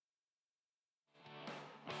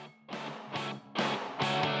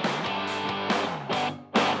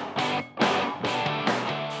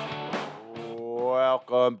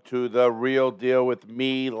welcome to The Real Deal with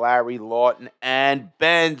me, Larry, Lawton, and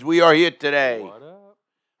Benz. We are here today. What up?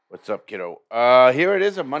 What's up, kiddo? Here it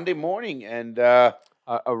is, a Monday morning, and A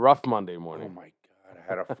rough Monday oh morning. my God, I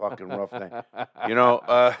had a fucking rough day. You know,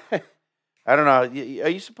 I don't know. Are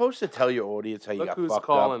you supposed to tell your audience how you Look got who's fucked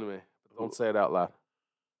calling up? me. Don't say it out loud.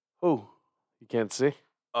 Who? You can't see?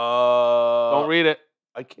 Don't Don't read it.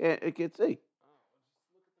 I can't see.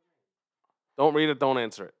 Don't read it. Don't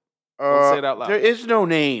answer it. Don't say it out loud. There is no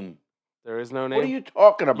name. There is no name. What are you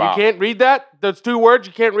talking about? You can't read that? Those 2 words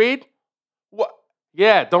you can't read? What?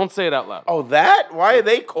 Yeah, don't say it out loud. Oh, that? Why are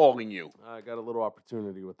they calling you? I got a little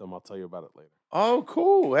opportunity with them. I'll tell you about it later. Oh,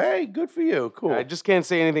 cool. Hey, good for you. Cool. I just can't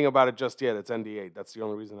say anything about it just yet. It's NDA. That's the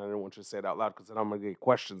only reason I didn't want you to say it out loud, because then I'm going to get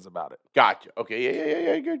questions about Gotcha.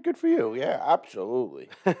 Okay. Yeah. Good for you. Yeah, absolutely.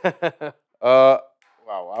 it.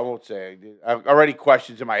 Wow. I won't say. I've already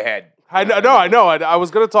questions in my head. I know. I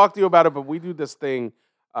was going to talk to you about it, but we do this thing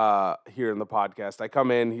here in the podcast. I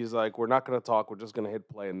come in, he's like, we're not going to talk. We're just going to hit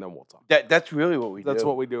play, and then we'll talk. That's really what we do. That's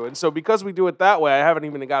what we do. And so because we do it that way, I haven't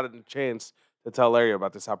even gotten a chance to tell Larry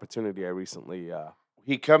about this opportunity I recently...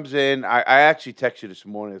 He comes in. I actually texted you this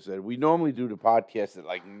morning and said, we normally do the podcast at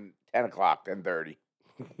like 10 o'clock, 10:30.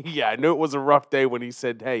 Yeah, I knew it was a rough day when he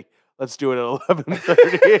said, hey, let's do it at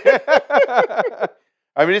 11:30.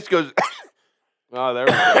 I mean, this goes... Oh, there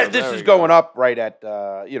we go. This is going up right at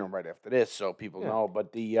right after this, so people know.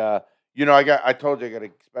 But I told you I got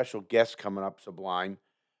a special guest coming up, Sublime,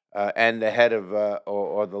 and the head of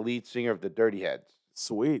or the lead singer of the Dirty Heads.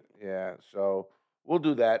 Sweet. Yeah, so we'll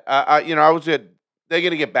do that. They're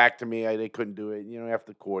gonna get back to me. They couldn't do it. You have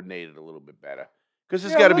to coordinate it a little bit better because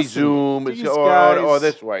it's got to be Zoom, or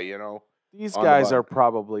this way. These guys are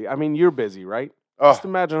probably. I mean, you're busy, right? Oh. Just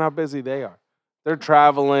imagine how busy they are. They're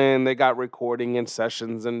traveling. They got recording and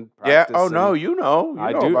sessions and practice. Yeah. Oh no, you know.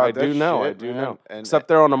 I do know. And except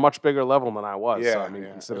they're on a much bigger level than I was. Yeah. So, I mean,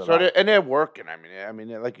 consider so that. And they're working. I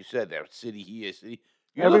mean, like you said, they're city here, city.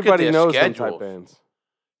 Everybody knows them type bands.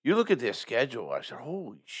 You look at their schedule. I said,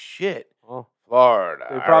 "Holy shit!" Oh. Florida,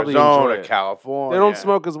 They probably Arizona, enjoy it. California. They don't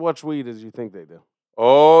smoke as much weed as you think they do.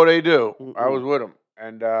 Oh, they do. Mm-mm. I was with them,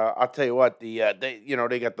 and I'll tell you what. They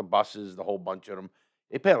got the buses, the whole bunch of them.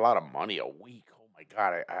 They pay a lot of money a week. Oh my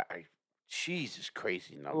God, Jesus,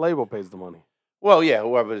 crazy number. The label pays the money. Well, yeah,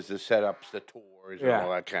 whoever's the setups, the tours, and Yeah.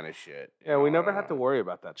 all that kind of shit. Yeah, we never had to worry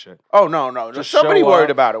about that shit. Oh no. Just Somebody show worried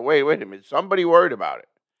up. about it. Wait a minute. Somebody worried about it.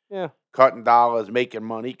 Yeah. Cutting dollars, making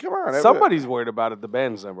money. Come on. Somebody's worried about it. The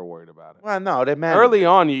band's never worried about it. Well, no, they're mad. Early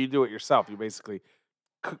on, you do it yourself. You basically,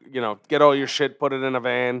 get all your shit, put it in a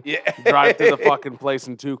van, drive to the fucking place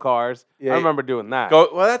in 2 cars. Yeah. I remember doing that.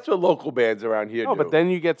 Well, that's what local bands around here do. But then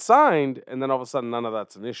you get signed, and then all of a sudden, none of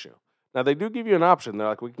that's an issue. Now, they do give you an option. They're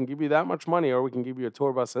like, we can give you that much money, or we can give you a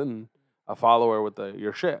tour bus and a follower with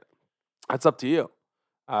your shit. That's up to you.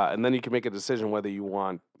 And then you can make a decision whether you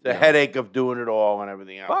want... The headache of doing it all and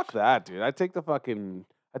everything else. Fuck that, dude. I take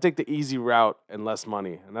the easy route and less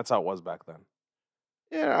money, and that's how it was back then.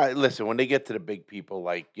 Yeah, listen, when they get to the big people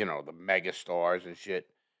like, the mega stars and shit,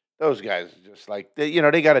 those guys are just like, they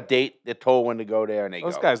got a date, they're told when to go there, and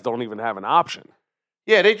Those guys don't even have an option.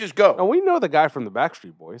 Yeah, they just go. Now, we know the guy from the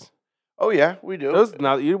Backstreet Boys. Oh, yeah, we do.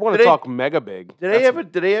 Now, you want to talk mega big.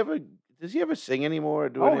 Does he ever sing anymore or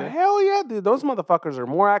do anything? Oh, hell yeah, dude. Those motherfuckers are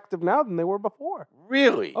more active now than they were before.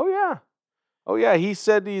 Really? Oh, yeah. He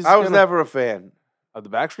said I was never a fan. Of the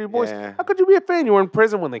Backstreet Boys? Yeah. How could you be a fan? You were in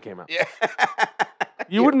prison when they came out. Yeah.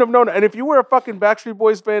 You wouldn't have known it. And if you were a fucking Backstreet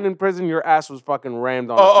Boys fan in prison, your ass was fucking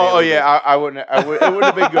rammed on. Oh, yeah. I wouldn't. It wouldn't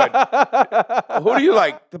have been good. Who do you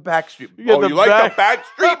like? The Backstreet Boys. You like the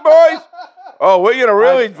Backstreet Boys? Oh, we're gonna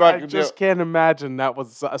really fucking. I just can't imagine that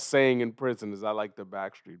was a saying in prison. Is I like the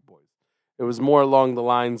Backstreet Boys. It was more along the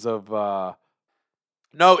lines of.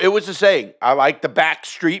 No, it was a saying. I like the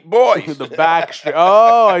Backstreet Boys. The Backstreet.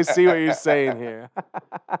 Oh, I see what you're saying here.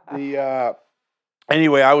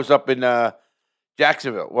 Anyway, I was up in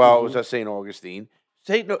Jacksonville. Well, it was at St. Augustine.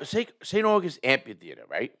 St. August Amphitheater,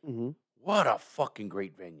 right? Mm-hmm. What a fucking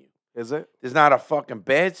great venue. Is it? There's not a fucking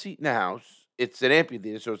bad seat in the house. It's an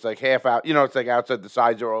amphitheater, so it's like half out. It's like outside. The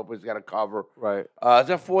sides are open. It's got a cover. Right. It's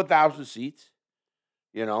got 4,000 seats.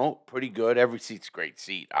 Pretty good. Every seat's a great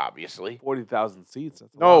seat, obviously. 40,000 seats.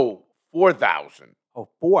 That's 4,000. Oh,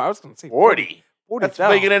 4. I was going to say 40. 40. That's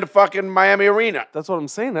bigger than the fucking Miami Arena. That's what I'm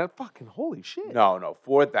saying. That fucking holy shit. No,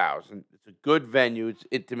 4,000. It's a good venue. It's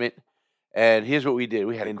intimate. And here's what we did.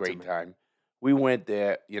 We had a great time. We went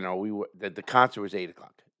there. The concert was 8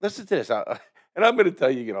 o'clock. Listen to this. And I'm going to tell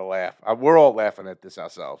you, you're going to laugh. We're all laughing at this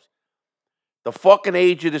ourselves. The fucking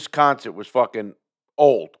age of this concert was fucking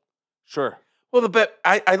old. Sure. Well,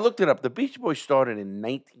 I looked it up. The Beach Boys started in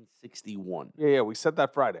 1961. Yeah, we said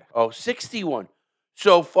that Friday. Oh, 61.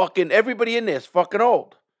 So fucking everybody in there is fucking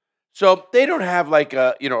old. So they don't have like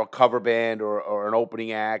a a cover band or an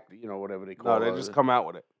opening act, whatever they call No, it. they just come out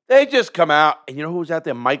with it. They just come out, and you know who's out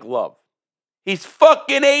there? Mike Love. He's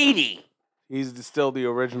fucking 80. He's still the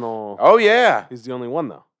original. Oh yeah. He's the only one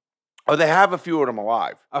though. Oh, they have a few of them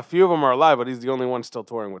alive. A few of them are alive, but he's the only one still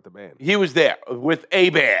touring with the band. He was there with a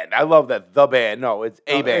band. I love that. The band. No, it's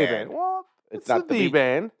a band. A-band. Well, it's not the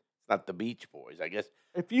band. It's not the Beach Boys, I guess.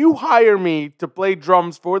 If you hire me to play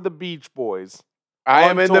drums for the Beach Boys, I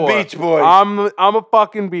am in the Beach Boys. I'm a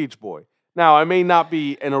fucking Beach Boy. Now, I may not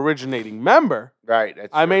be an originating member. Right.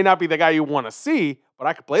 I may not be the guy you want to see, but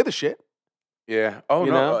I could play the shit. Yeah. Oh,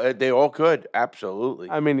 You no. know? They all could. Absolutely.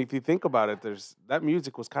 I mean, if you think about it, that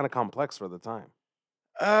music was kind of complex for the time.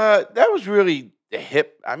 That was really the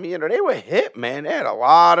hip. I mean, they were hip, man. They had a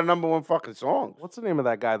lot of number one fucking songs. What's the name of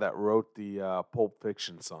that guy that wrote the Pulp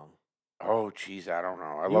Fiction song? Oh, jeez, I don't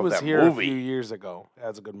know. He love was that here movie. a few years ago.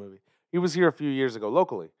 That's a good movie. He was here a few years ago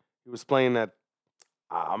locally. He was playing at,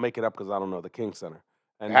 I'll make it up because I don't know, the King Center.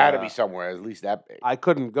 And It had to be somewhere at least that big. I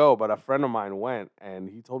couldn't go, but a friend of mine went, and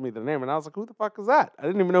he told me the name, and I was like, who the fuck is that? I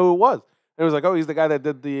didn't even know who it was. And he was like, oh, he's the guy that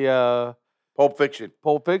did the Pulp Fiction.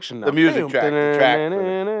 Pulp Fiction. The music track. The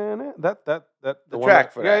track. The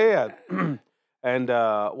track for that. Yeah. And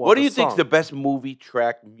what do you think's the best movie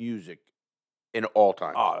track music in all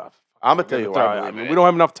time? Oh, I'm gonna tell you what I mean, we don't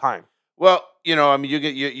have enough time. Well, I mean,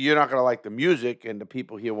 you're not gonna like the music, and the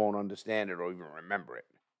people here won't understand it or even remember it.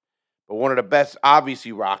 But one of the best,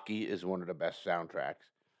 obviously, Rocky is one of the best soundtracks.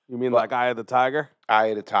 You mean like Eye of the Tiger? Eye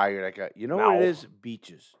of the Tiger. That guy. You know what it is?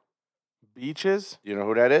 Beaches. Beaches? You know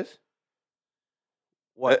who that is?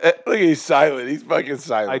 What? Look, he's silent. He's fucking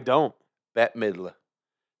silent. I don't. Bette Midler.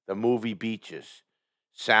 The movie Beaches.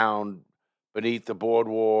 Sound Beneath the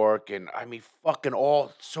Boardwalk, and I mean, fucking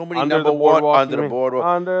so many Under number the one boardwalk, under the boardwalk.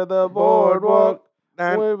 Under the boardwalk.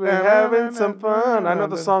 We've been having some fun. I know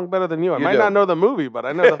the song better than you. I might not know the movie, but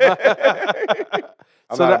I know the.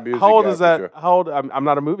 So how old is that? Sure. How old? I'm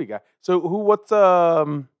not a movie guy. So what's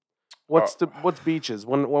Beaches?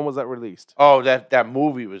 When was that released? Oh, that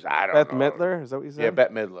movie was I don't know. Bette Midler? Is that what you said? Yeah,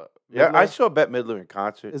 Bette Midler. Yeah, I saw Bette Midler in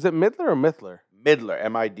concert. Is it Midler or Midler? Midler,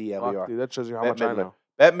 Midler. Dude, that shows you how much I know.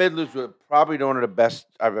 Bette Midler's probably one of the best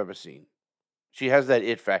I've ever seen. She has that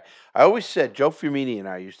it fact. I always said, Joe Firmini and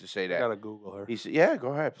I used to say that. I gotta Google her. He said, "Yeah,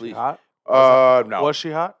 go ahead, please." She hot? No. Was she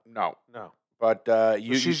hot? No. No. But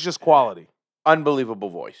she's just quality. Unbelievable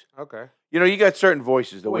voice. Okay. You got certain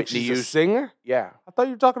voices. Wait, Whitney she's a singer? Yeah. I thought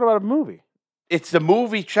you were talking about a movie. It's the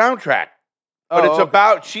movie soundtrack. But it's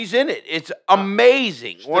about, she's in it. It's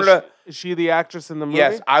amazing. Is she the actress in the movie?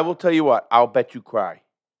 Yes, I will tell you what. I'll bet you cry.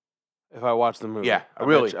 If I watch the movie. Yeah, I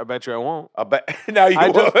bet you I won't. I bet. Now you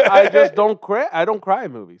I just don't cry. I don't cry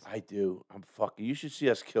in movies. I do. You should see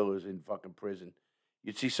us killers in fucking prison.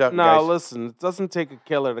 You'd see something. No, listen. It doesn't take a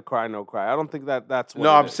killer to cry no cry. I don't think that's what. No,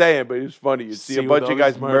 I'm saying, but it's funny. You'd see a bunch of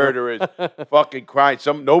guys murderers fucking crying.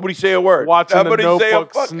 Nobody say a word. Watching Nobody the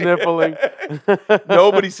Notebook, sniffling.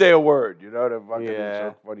 Nobody say a word. They're fucking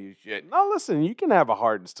so funny as shit. No, listen. You can have a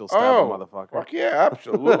heart and still stab a motherfucker. Fuck yeah,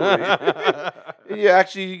 absolutely.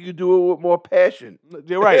 You could do it with more passion.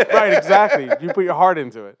 You're right, exactly. You put your heart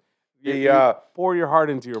into it. You pour your heart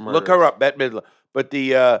into your murder. Look her up, Bette Midler. But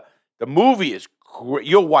the movie is great.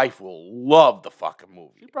 Your wife will love the fucking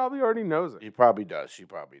movie. She probably already knows it. She probably does.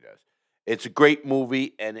 It's a great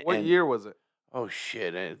movie. What year was it? Oh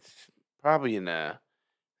shit! It's probably in the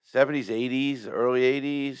 70s, 80s, early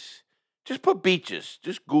 80s. Just put Beaches.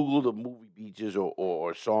 Just Google the movie Beaches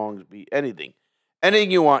or songs. Anything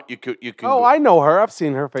you want. You can. Oh, I know her. I've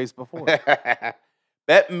seen her face before.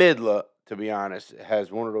 Bette Midler, to be honest,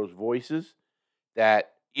 has one of those voices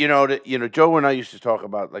that Joe and I used to talk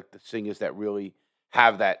about, like the singers that really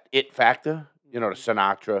have that it factor. The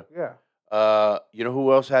Sinatra. Yeah. You know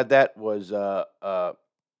who else had that? Was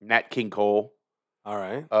Nat King Cole. All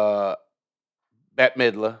right. Bette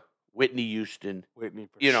Midler, Whitney Houston. Whitney,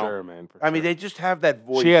 for sure, man. I mean, they just have that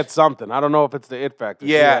voice. She had something. I don't know if it's the it factor.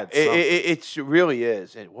 Yeah, it really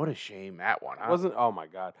is. And what a shame that one, huh? Oh my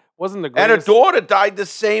God. Wasn't the greatest. And her daughter died the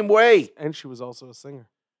same way. And she was also a singer.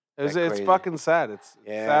 It's fucking sad. It's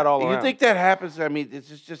Yeah. sad all around. You think that happens? I mean, it's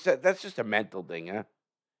just that's just a mental thing, huh?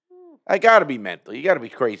 I gotta be mental. You gotta be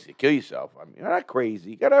crazy to kill yourself. I mean, you're not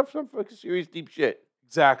crazy. You gotta have some fucking serious deep shit.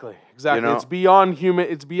 Exactly. It's beyond human.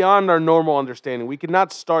 It's beyond our normal understanding. We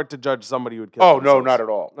cannot start to judge somebody who would kill themselves. No, not at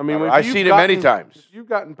all. I mean, I've seen it many times. If you've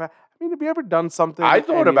gotten past, have you ever done something? I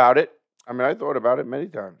thought about it. I thought about it many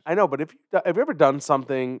times. I know, but have you ever done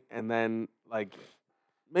something and then, like,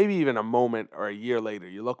 maybe even a moment or a year later,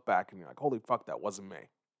 you look back and you're like, holy fuck, that wasn't me.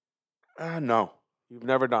 No. You've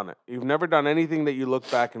never done it. You've never done anything that you look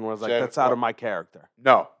back and was like, that's out of my character.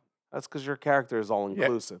 No. That's because your character is all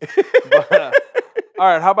inclusive. Yeah. All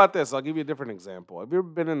right, how about this? I'll give you a different example. Have you ever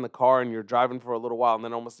been in the car and you're driving for a little while and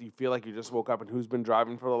then almost you feel like you just woke up and who's been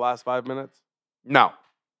driving for the last 5 minutes? No.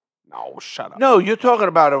 No, shut up. No, you're talking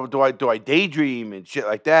about do I daydream and shit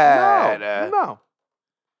like that? No.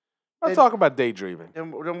 I'm talking about daydreaming.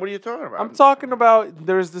 Then what are you talking about? I'm talking about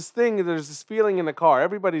there's this feeling in the car.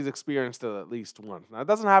 Everybody's experienced it at least once. Now, it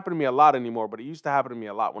doesn't happen to me a lot anymore, but it used to happen to me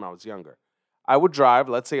a lot when I was younger. I would drive,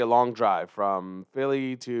 let's say a long drive from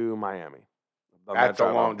Philly to Miami. That's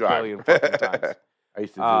a long drive. Billion fucking times. I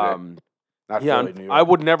used to do that. Not Philly, New York. I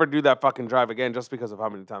would never do that fucking drive again just because of how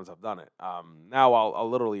many times I've done it. Now I'll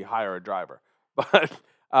literally hire a driver. But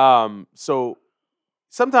so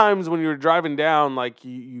sometimes when you're driving down, like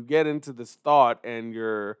you get into this thought and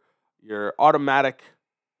your automatic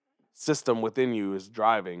system within you is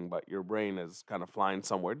driving, but your brain is kind of flying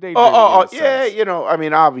somewhere. Yeah, I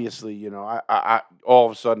mean, obviously, I all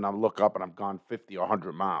of a sudden I look up and I'm gone 50 or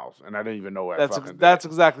 100 miles, and I didn't even know where that's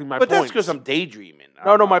exactly my point. But that's because I'm daydreaming.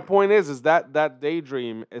 No, my point is that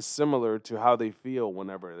daydream is similar to how they feel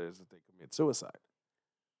whenever it is that they commit suicide.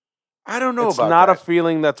 I don't know it's about not that. a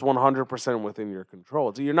feeling that's 100% within your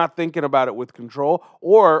control. So you're not thinking about it with control,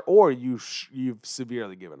 or you've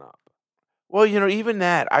severely given up. Well, even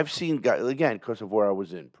that, I've seen guys, again, because of where I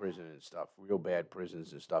was in prison and stuff, real bad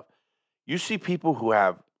prisons and stuff. You see people who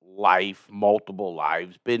have multiple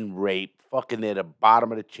lives, been raped, fucking at the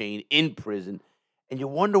bottom of the chain in prison, and you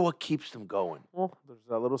wonder what keeps them going. Well, there's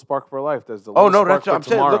that little spark for life. There's the that's what I'm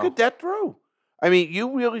saying. Look at death row. I mean,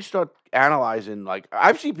 you really start analyzing, like,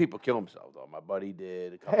 I've seen people kill themselves, though. My buddy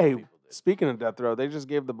did. A couple of people did. Speaking of death row, they just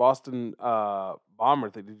gave the Boston bomber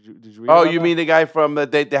thing. Did you read Oh, about you that? mean the guy from,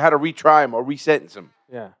 they had to retry him or resentence him?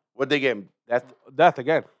 Yeah. What'd they give him? Death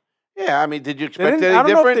again. Yeah, I mean, did you expect anything different? I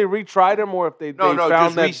don't know if they retried him or if they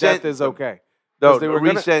found that death is okay. No, they were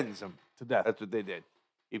resentence him to death. That's what they did.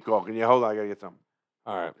 Keep going. Can you hold on? I gotta get something.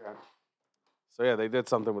 All right. Yeah. So yeah, they did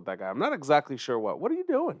something with that guy. I'm not exactly sure what. What are you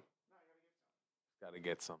doing? Got to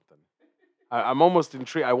get something. I'm almost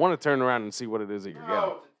intrigued. I want to turn around and see what it is that you're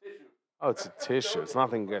getting. Oh, it's a tissue. It's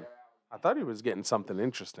nothing good. I thought he was getting something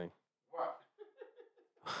interesting.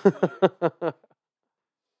 Not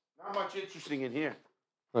much interesting in here.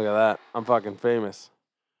 Look at that. I'm fucking famous.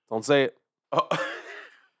 Don't say it. Oh.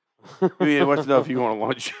 He wants to know if you want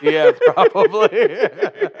lunch. Yeah, probably.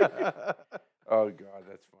 Oh, God,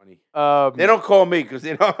 that's funny. They don't call me because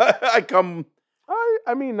I come.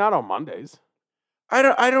 I mean, not on Mondays. I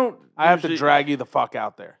don't. I have to drag you the fuck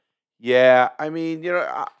out there. Yeah, I mean, you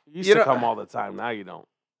used to come all the time. Now you don't.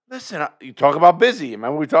 Listen, you talk about busy.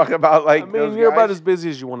 Remember we talk about like. I mean, you're about as busy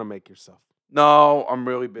as you want to make yourself. No, I'm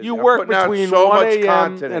really busy. You work between 1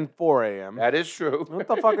 a.m. and 4 a.m. That is true. What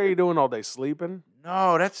the fuck are you doing all day? Sleeping?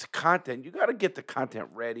 No, that's content. You got to get the content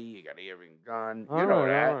ready. You got to get everything done. You know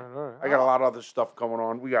that. All right. I got a lot of other stuff going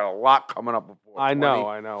on. We got a lot coming up before. I know.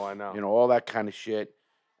 All that kind of shit.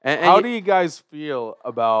 And how do you guys feel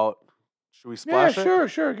about? Should we splash it? Yeah,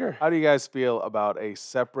 sure. How do you guys feel about a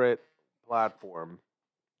separate platform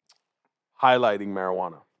highlighting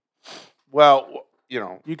marijuana? Well,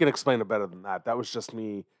 you can explain it better than that. That was just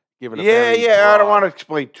me giving a I don't want to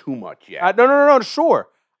explain too much yet. No, sure.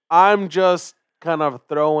 I'm just kind of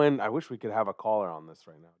throwing. I wish we could have a caller on this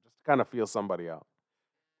right now, just to kind of feel somebody out.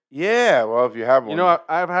 Yeah, well, if you have one,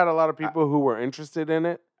 I've had a lot of people who were interested in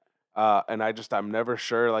it, and I'm never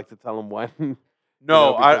sure, like to tell them when.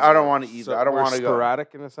 No, I don't want to either. I don't want to go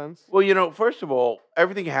sporadic in a sense. Well, first of all,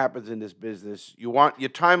 everything happens in this business. Your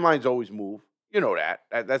timelines always move. You know that.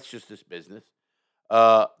 That's just this business.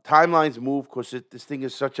 Timelines move because this thing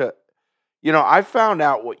is such a. I found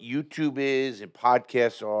out what YouTube is and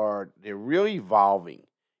podcasts are. They're really evolving.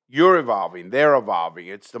 You're evolving. They're evolving.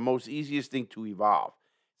 It's the most easiest thing to evolve.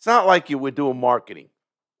 It's not like we're doing marketing.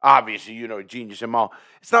 Obviously, genius and all.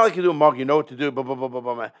 It's not like you're doing marketing. You know what to do. Blah, blah, blah, blah,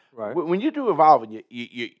 blah. Right. When you do evolving,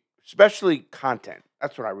 you especially content.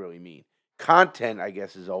 That's what I really mean. Content, I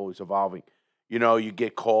guess, is always evolving. You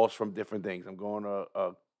get calls from different things. I'm going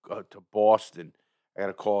to Boston. I got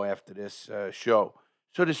a call after this show.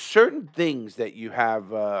 So there's certain things that you have,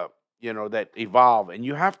 that evolve, and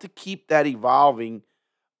you have to keep that evolving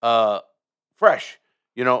fresh.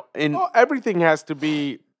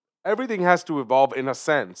 Everything has to evolve in a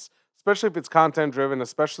sense, especially if it's content driven,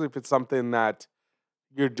 especially if it's something that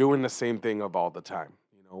you're doing the same thing of all the time.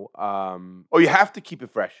 You have to keep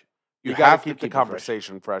it fresh. You got to keep the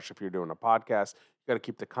conversation fresh if you're doing a podcast. You got to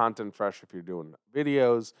keep the content fresh if you're doing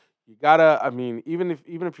videos. You gotta. I mean, even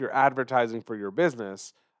if you're advertising for your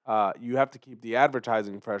business, you have to keep the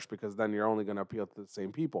advertising fresh because then you're only going to appeal to the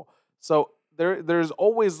same people. So there's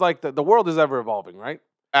always like the world is ever evolving, right?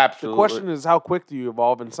 Absolutely. The question is how quick do you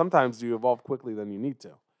evolve, and sometimes do you evolve quickly than you need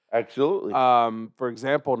to. Absolutely. For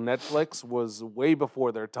example, Netflix was way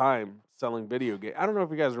before their time selling video games. I don't know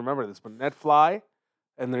if you guys remember this, but Netfly,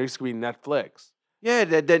 and there used to be Netflix. Yeah,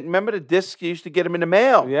 remember the discs? You used to get them in the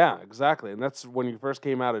mail. Yeah, exactly. And that's when you first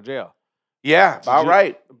came out of jail. Yeah, about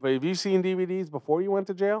right. But have you seen DVDs before you went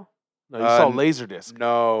to jail? No, you saw Laserdisc.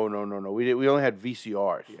 No. We only had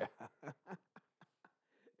VCRs. Yeah.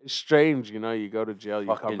 It's strange, you go to jail,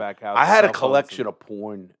 you come back out. I had a collection of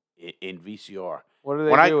porn in VCR. What do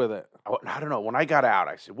they do with it? I don't know. When I got out,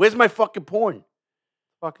 I said, "Where's my fucking porn?"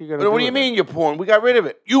 Fuck you gonna do what do you mean your porn? We got rid of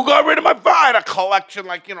it. You got rid of my phone. I had a collection,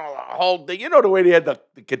 like, a whole thing. You know the way they had the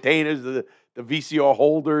containers, the VCR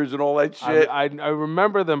holders and all that shit? I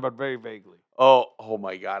remember them, but very vaguely. Oh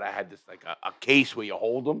my God. I had this, like, a case where you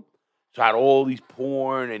hold them. So I had all these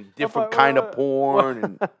porn and different kind of porn.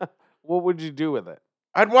 And what would you do with it?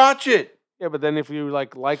 I'd watch it. Yeah, but then if you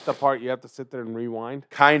like the part, you have to sit there and rewind.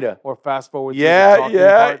 Kinda. Or fast forward.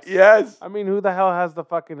 Yes. I mean, who the hell has the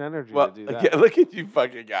fucking energy to do that? Yeah, look at you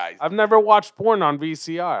fucking guys. I've never watched porn on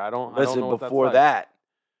VCR. I don't know what before that's like.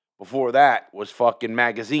 before that was fucking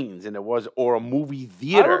magazines, and or a movie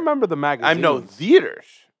theater. I remember the magazines. I know theaters.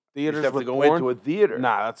 Theaters have with to go porn? into a theater.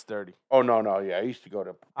 Nah, that's dirty. Oh no, yeah, I used to go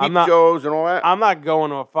to peep shows and all that. I'm not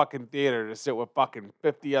going to a fucking theater to sit with fucking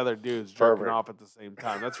 50 other dudes jerking off at the same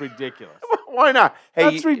time. That's ridiculous. Why not? Hey,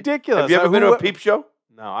 that's ridiculous. Have you ever been to a peep show?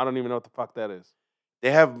 No, I don't even know what the fuck that is.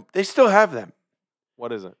 They still have them.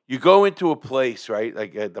 What is it? You go into a place, right,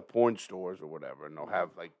 like at the porn stores or whatever, and they'll have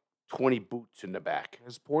like 20 booths in the back.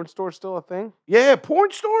 Is porn store still a thing? Yeah,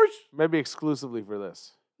 porn stores? Maybe exclusively for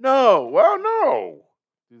this. No.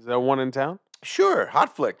 Is there one in town? Sure,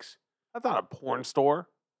 Hot Flicks. That's not a porn store.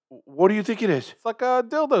 What do you think it is? It's like a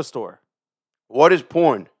dildo store. What is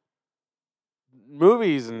porn?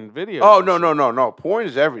 Movies and videos. Oh, no. Porn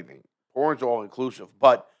is everything. Porn's all inclusive.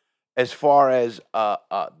 But as far as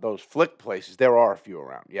those flick places, there are a few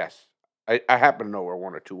around. Yes. I happen to know where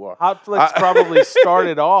one or two are. Hot Flicks probably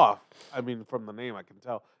started off, I mean, from the name I can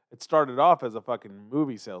tell, it started off as a fucking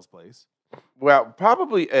movie sales place. Well,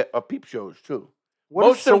 probably a peep shows too.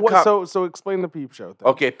 So explain the peep show thing.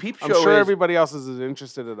 Okay, peep show. I'm sure everybody else is as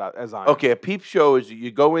interested as I am. Okay, a peep show is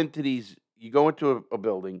you go into a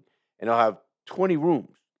building and they'll have 20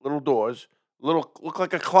 rooms, little doors, look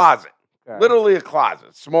like a closet, literally a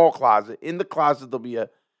closet, small closet. In the closet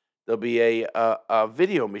there'll be a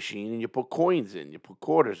video machine, and you put coins in, you put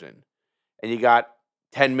quarters in, and you got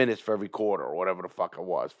 10 minutes for every quarter or whatever the fuck it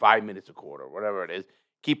was, 5 minutes a quarter, whatever it is.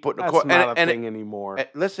 Keep putting That's not a thing anymore.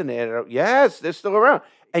 Listen, yes, they're still around.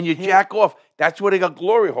 And you jack off. That's where they got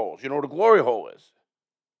glory holes. You know what a glory hole is?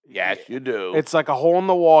 Yes, you do. It's like a hole in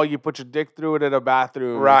the wall. You put your dick through it at a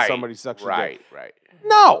bathroom and somebody sucks your dick. Right.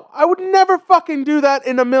 No, I would never fucking do that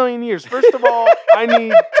in a million years. First of all, I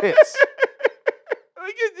need tits.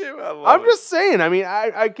 Look at you. I'm just saying. I mean,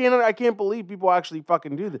 I can't believe people actually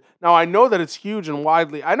fucking do this. Now, I know that it's huge and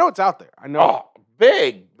widely. I know it's out there. I know. Oh,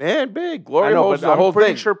 big, man, big. Glory holes is the whole thing. I'm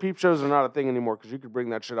pretty sure peep shows are not a thing anymore because you could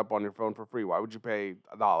bring that shit up on your phone for free. Why would you pay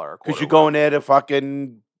 $1? Because you're going there to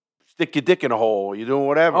fucking stick your dick in a hole. You're doing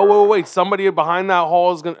whatever. Oh, wait. Somebody behind that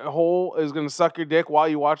hole is gonna suck your dick while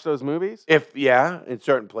you watch those movies? In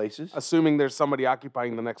certain places. Assuming there's somebody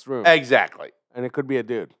occupying the next room. Exactly. And it could be a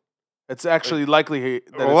dude. It's actually likely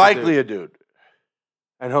that it's likely a dude.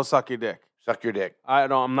 And he'll suck your dick. Suck your dick.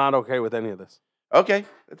 I'm not okay with any of this. Okay,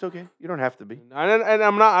 that's okay. You don't have to be. And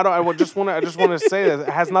I'm not. I just want to say that it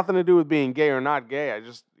has nothing to do with being gay or not gay. I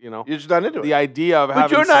just, you're just not into it. The idea of having.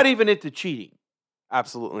 But you're not even into cheating.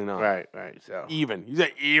 Absolutely not. Right. So even you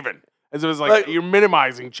say even as it was like you're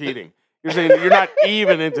minimizing cheating. You're saying you're not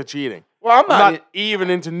even into cheating. Well, I'm not even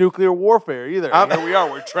into nuclear warfare either. Here we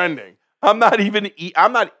are. We're trending. I'm not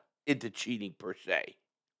into cheating per se.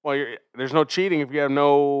 Well, there's no cheating if you have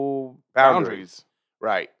no boundaries.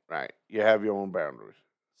 Right. You have your own boundaries.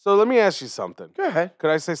 So let me ask you something. Go ahead. Could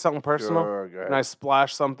I say something personal? Sure, go ahead. Can I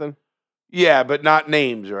splash something? Yeah, but not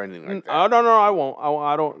names or anything like that. No, I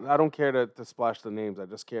won't. I don't care to splash the names. I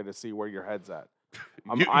just care to see where your head's at.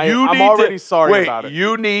 I'm already sorry about it.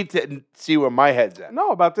 You need to see where my head's at.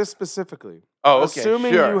 No, about this specifically. Oh, okay.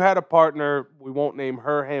 Assuming you had a partner, we won't name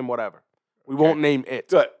her, him, whatever. We won't name it.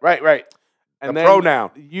 Good. Right. And the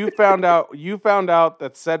pronoun. You found out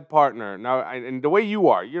that said partner. Now, and the way you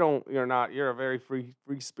are, you're a very free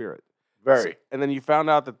spirit. Very. And then you found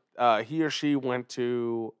out that he or she went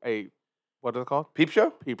to a, what is it called? Peep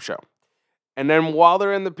show? Peep show. And then while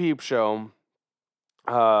they're in the peep show,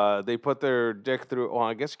 they put their dick through. Well,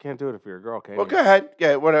 I guess you can't do it if you're a girl, can Well, you? go ahead.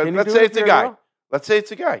 Yeah, whatever. Can you Let's do say it it's if a you're a guy. girl? Let's say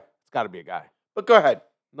it's a guy. It's got to be a guy. But go ahead.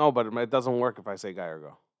 No, but it doesn't work if I say guy or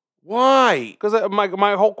girl. Why? Because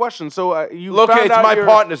my whole question. So you Look, found it's out my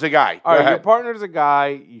partner's a guy. Go All right, your ahead. partner's a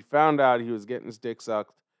guy. You found out he was getting his dick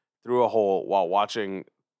sucked through a hole while watching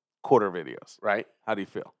quarter videos. Right. How do you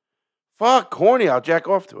feel? Fuck, corny. I'll jack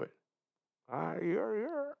off to it.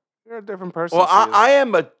 You're a different person. Well, Steve. I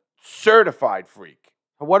am a certified freak.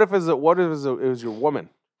 What if it was your woman?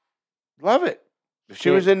 Love it. If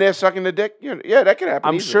she was in there sucking the dick, yeah, that could happen.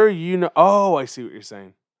 I'm easily. sure you know. Oh, I see what you're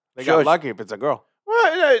saying. They Sure. got lucky if it's a girl.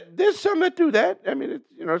 Well, there's some that do that. I mean,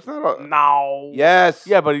 it's not a... No. Yes.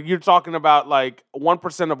 Yeah, but you're talking about like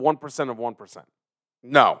 1% of 1% of 1%.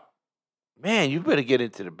 No. Man, you better get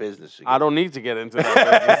into the business again. I don't need to get into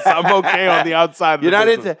that business. I'm okay on the outside of You're the not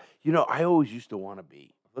business. into... I always used to want to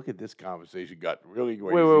be. Look at this conversation got really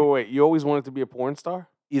crazy. Wait. You always wanted to be a porn star?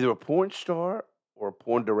 Either a porn star or a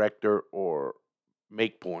porn director or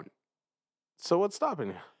make porn. So what's stopping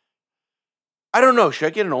you? I don't know. Should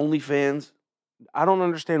I get an OnlyFans? I don't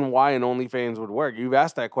understand why an OnlyFans would work. You've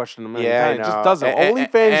asked that question a million Yeah, times. I It just know. doesn't.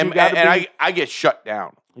 OnlyFans, you got to be... And I get shut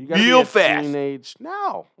down you gotta real be a fast. Teenage.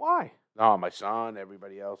 No, why? No, my son,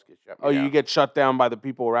 everybody else gets shut Oh, down. you get shut down by the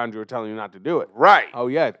people around you who are telling you not to do it. Right. Oh,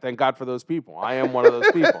 yeah. Thank God for those people. I am one of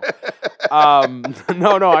those people.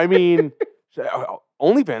 No. I mean,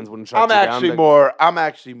 OnlyFans wouldn't shut you down. I'm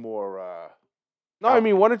actually more. No, I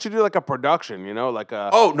mean, why don't you do like a production? Like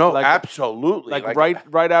a. Oh no, like absolutely. Like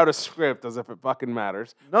write out a script as if it fucking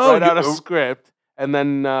matters. No, write out a script and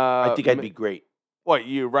then. I think I'd be great. What,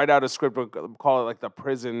 you write out a script, call it like the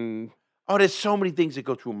prison. Oh, there's so many things that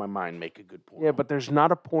go through my mind. Make a good porn. Yeah, but there's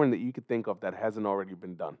not a porn that you could think of that hasn't already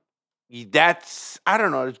been done. I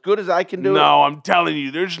don't know, as good as I can do it. No, I'm telling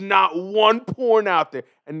you, there's not one porn out there,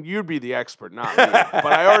 and you'd be the expert, not me. But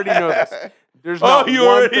I already know this. There's not you one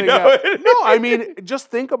already thing know it. No, I mean,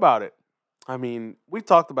 just think about it. I mean, we've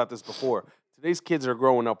talked about this before. Today's kids are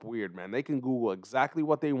growing up weird, man. They can Google exactly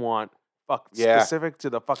what they want, specific to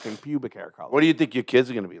the fucking pubic hair color. What do you think your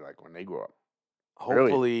kids are going to be like when they grow up?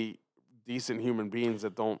 Hopefully, decent human beings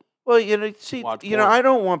that don't. Well, watch I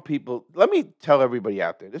don't want people. Let me tell everybody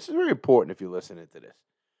out there. This is very important if you're listening to this.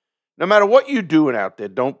 No matter what you're doing out there,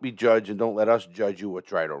 don't be judged and don't let us judge you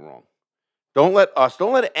what's right or wrong. Don't let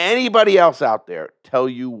anybody else out there tell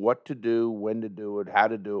you what to do, when to do it, how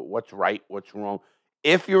to do it, what's right, what's wrong.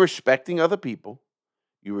 If you're respecting other people,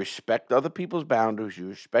 you respect other people's boundaries, you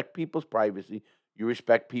respect people's privacy, you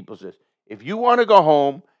respect people's this. If you want to go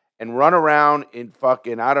home and run around in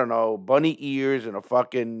fucking, I don't know, bunny ears and a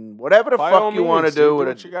fucking whatever the fuck you want to do with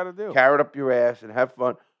what you gotta do. Carrot up your ass and have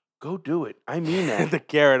fun, go do it. I mean that. The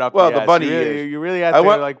carrot up Well, the the ass. bunny You really had I to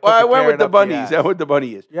went, like. well, I went with the bunny. bunnies. I went with the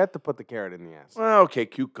bunny is. You had to put the carrot in the ass. Well, okay,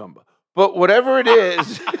 cucumber. But whatever it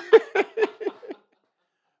is,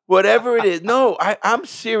 no, I'm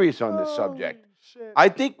serious on this subject. Shit. I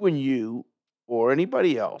think when you or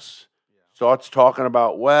anybody else starts talking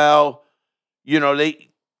about, well, you're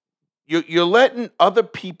letting other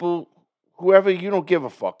people, whoever you don't give a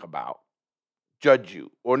fuck about, judge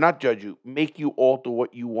you or not judge you, make you alter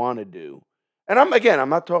what you want to do. And I'm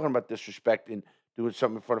not talking about disrespecting, doing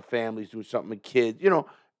something in front of families, doing something with kids.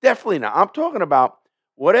 Definitely not. I'm talking about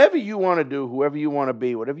whatever you want to do, whoever you want to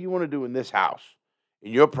be, whatever you want to do in this house,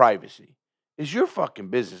 in your privacy, is your fucking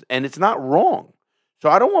business. And it's not wrong. So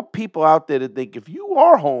I don't want people out there to think if you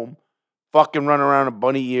are home, fucking running around in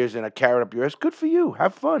bunny ears and a carrot up your ass, good for you.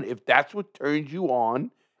 Have fun. If that's what turns you on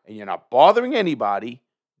and you're not bothering anybody,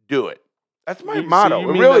 do it. That's my motto. So you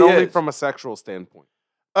it mean really that is. only from a sexual standpoint.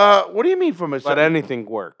 What do you mean from a? But anything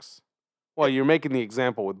works. Well, you're making the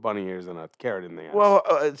example with bunny ears and a carrot in the ass. Well,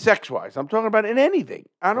 sex-wise, I'm talking about in anything.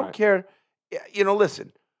 I don't care.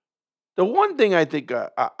 Listen. The one thing I think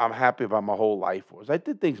I'm happy about my whole life was I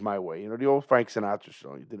did things my way. The old Frank Sinatra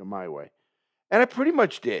song, you did it my way. And I pretty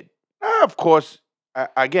much did. Of course, I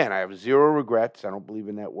have zero regrets. I don't believe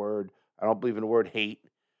in that word. I don't believe in the word hate.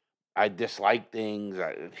 I dislike things.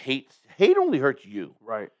 Hate only hurts you.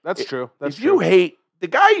 Right. That's true. That's if true. you hate, the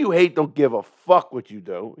guy you hate don't give a fuck what you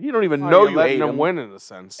do. You don't even know you letting hate them him. win in a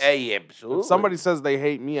sense. Hey, absolutely. If somebody says they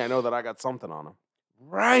hate me, I know that I got something on them.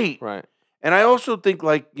 Right. Right. And I also think,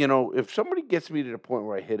 if somebody gets me to the point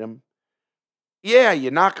where I hit him, yeah, you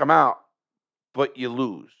knock him out, but you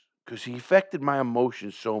lose because he affected my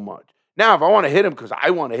emotions so much. Now, if I want to hit him because I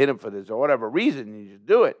want to hit him for this or whatever reason, you just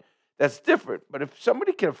do it. That's different. But if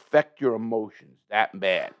somebody can affect your emotions that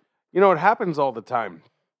bad. It happens all the time.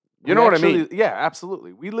 What I mean? Yeah,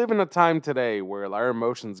 absolutely. We live in a time today where our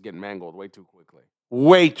emotions get mangled way too quickly.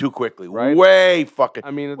 way too quickly. Right? Way fucking. I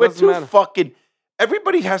mean, it we're doesn't too matter. fucking.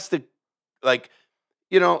 Everybody has to, like,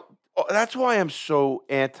 that's why I'm so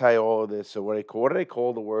anti all of this. Or what do they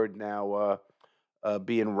call the word now?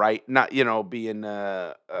 Being right, not being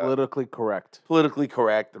Politically correct. politically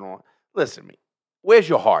correct and all. Listen to me. Where's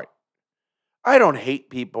your heart? I don't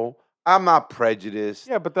hate people. I'm not prejudiced.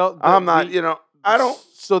 Yeah, but I'm not. I don't.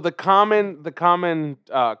 So the common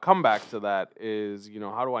comeback to that is,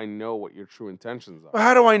 how do I know what your true intentions But are?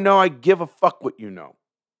 how do I know? I give a fuck what you know.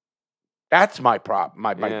 That's my problem.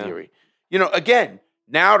 My Yeah. theory. Again,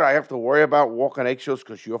 now that I have to worry about walking eggshells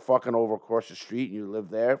because you're fucking over across the street and you live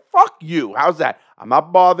there, fuck you. How's that? I'm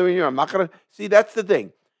not bothering you. I'm not gonna see. That's the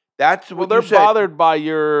thing. That's Well, what they're you said. bothered by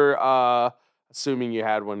your assuming you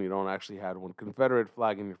had one. You don't actually had one. Confederate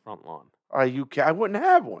flag in your front lawn. Are you? I wouldn't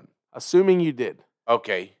have one. Assuming you did.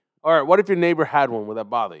 Okay. All right. What if your neighbor had one? Would that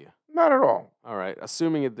bother you? Not at all. All right.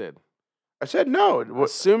 Assuming it did. I said no.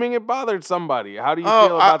 Assuming it bothered somebody. How do you Oh,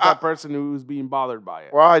 feel about that person who's being bothered by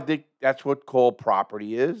it? Well, I think that's what called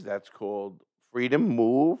property is. That's called freedom.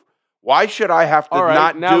 Move. Why should I have to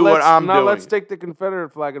not do what I'm doing? Now let's take the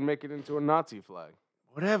Confederate flag and make it into a Nazi flag.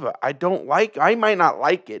 Whatever. I might not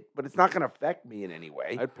like it, but it's not going to affect me in any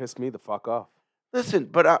way. That'd piss me the fuck off. Listen,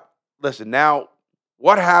 now,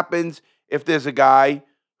 what happens if there's a guy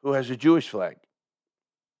who has a Jewish flag?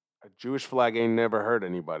 A Jewish flag ain't never hurt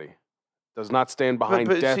anybody. Does not stand behind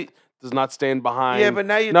death. See, does not stand behind. yeah, but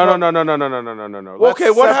now you no. Well, okay,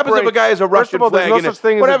 what happens if a guy has a Russian flag? There's no such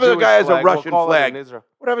thing as what a happens if a Jewish guy has a flag? Russian We'll call it flag? in Israel.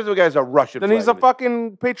 What happens if a guy has a Russian Then flag? he's a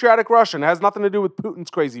fucking patriotic Russian. It has nothing to do with Putin's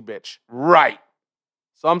crazy bitch. Right.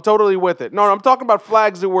 So I'm totally with it. No, I'm talking about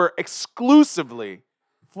flags that were exclusively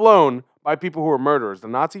flown by people who were murderers. The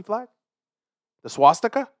Nazi flag? The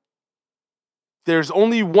swastika? There's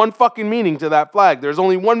only one fucking meaning to that flag. There's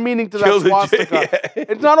only one meaning to that swastika. Yeah.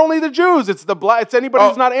 It's not only the Jews, it's the black. It's anybody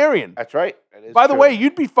who's not Aryan. That's right. By the way,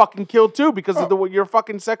 you'd be fucking killed too because of your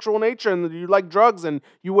fucking sexual nature and you like drugs and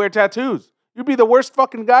you wear tattoos. You'd be the worst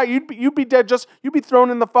fucking guy. You'd be dead. You'd be thrown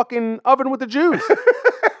in the fucking oven with the Jews.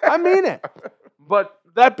 I mean it. But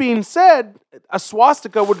that being said, a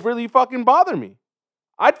swastika would really fucking bother me.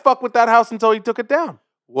 I'd fuck with that house until he took it down.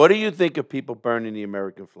 What do you think of people burning the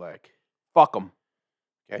American flag? Fuck them.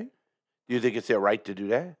 Okay. Do you think it's their right to do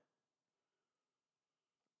that?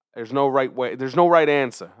 There's no right way. There's no right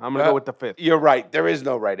answer. I'm going to go with the fifth. You're right. There is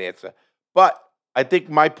no right answer. But I think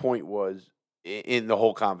my point was in the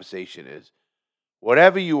whole conversation is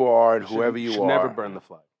whatever you are and whoever you should are. never burn the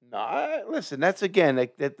flag. No, listen, that's again,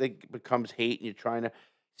 that becomes hate and you're trying to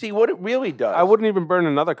see what it really does. I wouldn't even burn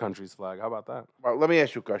another country's flag. How about that? Well, let me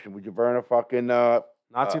ask you a question. Would you burn a fucking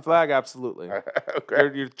Nazi flag? Absolutely.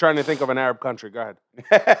 Okay. You're trying to think of an Arab country. Go ahead.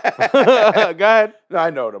 Go ahead. No, I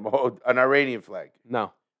know them. An Iranian flag.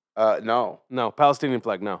 No. No. No. Palestinian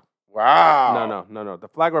flag, no. Wow. No. The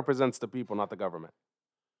flag represents the people, not the government.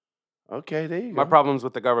 Okay, there you go. My problem's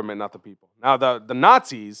with the government, not the people. Now, the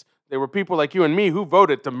Nazis, they were people like you and me who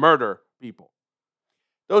voted to murder people.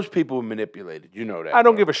 Those people were manipulated. You know that. I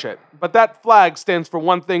don't give a shit. But that flag stands for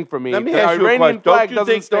one thing for me. Let me the ask you a Iranian question. flag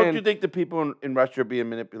doesn't stand... Don't you think the people in Russia are being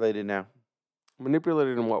manipulated now?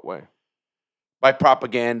 Manipulated in what way? By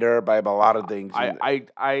propaganda, by a lot of things.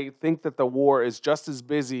 I think that the war is just as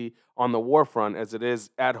busy on the war front as it is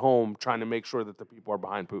at home trying to make sure that the people are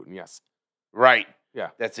behind Putin. Yes. Right.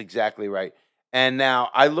 Yeah. That's exactly right. And now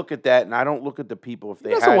I look at that and I don't look at the people if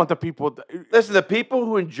they doesn't want the people... Listen, the people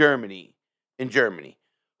who in Germany,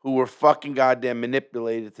 who were fucking goddamn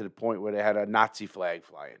manipulated to the point where they had a Nazi flag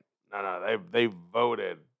flying. No, they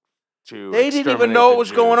voted to... They didn't even know what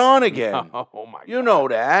was going on again. Oh, my God. You know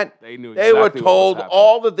that. They knew They were exactly told what was happening.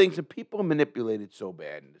 all the things, and people manipulated so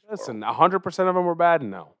bad in this Listen, world. 100% of them were bad?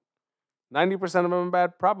 No. 90% of them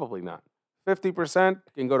bad? Probably not. 50%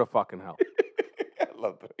 can go to fucking hell. I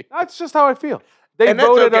love that. That's just how I feel. They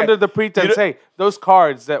voted under the pretense, hey, those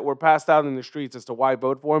cards that were passed out in the streets as to why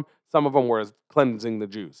vote for them, some of them were cleansing the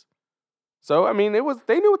Jews. So, I mean, they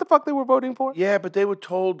knew what the fuck they were voting for. Yeah, but they were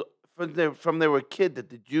told from they were a kid that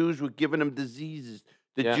the Jews were giving them diseases.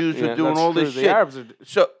 The Jews were doing all this shit.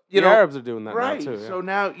 The Arabs are doing that right. now, too. Yeah. So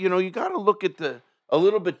now, you got to look at a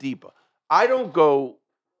little bit deeper. I don't go,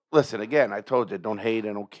 listen, again, I told you, don't hate,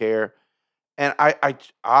 I don't care. And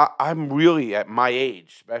I'm really, at my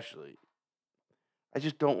age especially, I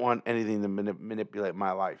just don't want anything to manipulate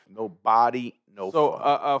my life. No body, no So fun.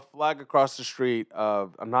 a flag across the street, a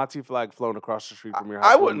Nazi flag flown across the street from your house.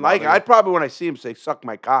 I wouldn't like it. bother you? I'd probably, when I see him, say, suck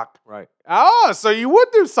my cock. Right. Oh, so you would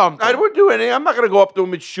do something. I wouldn't do anything. I'm not going to go up to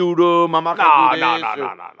him and shoot him. I'm not going to do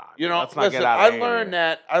this. No. You know, Let's not listen, get out of I hand learned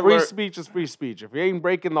here. that. Free speech is free speech. If you ain't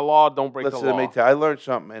breaking the law, don't break the law. Let me tell you, I learned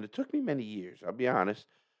something, man. It took me many years. I'll be honest.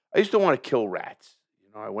 I used to want to kill rats.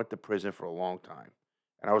 You know, I went to prison for a long time,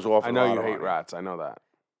 and I was offered. I know you hate rats. I know that.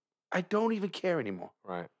 I don't even care anymore.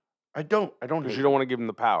 Right. I don't. Because you don't want to give them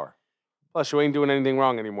the power. Plus, you ain't doing anything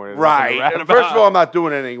wrong anymore. There's Right. nothing to rat First about. of all, I'm not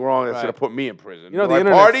doing anything wrong that's going to put me in prison. You know, Do the I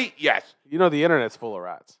internet's- party? Yes. You know the internet's full of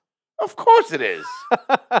rats. Of course it is.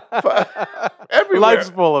 Everywhere. Life's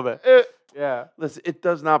full of it. Yeah. Listen, it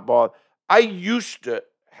does not bother. I used to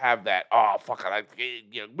have that. Oh, fuck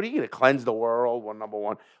it. What are you going to cleanse the world? Number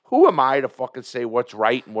one. Who am I to fucking say what's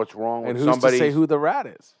right and what's wrong And with who's somebody? to say who the rat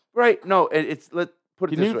is? Right. No, let's put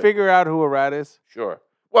it Can this you way. figure out who a rat is? Sure.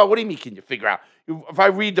 Well, what do you mean can you figure out? If I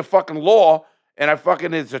read the fucking law and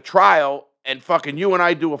it's a trial and fucking you and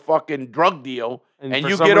I do a fucking drug deal and for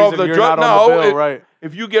you some get off reason the you're drug not on the bill, right.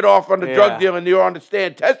 If you get off on the Yeah. drug deal and you're on the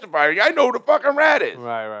stand testifying, I know who the fucking rat is.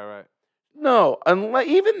 Right. No, unless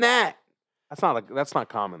even that. That's not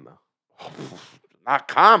common though. Not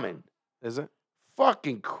common. Is it?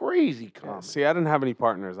 Fucking crazy common. Yeah. See, I didn't have any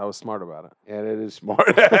partners. I was smart about it. Yeah, that is smart.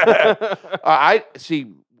 I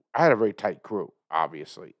had a very tight crew,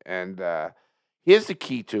 obviously, and here's the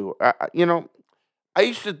key to I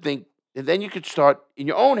used to think, and then you could start in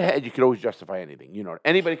your own head. You could always justify anything. You know,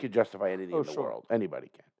 anybody could justify anything in the world. Anybody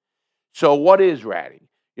can. So, what is ratting?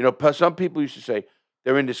 You know, some people used to say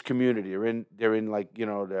they're in this community. They're in like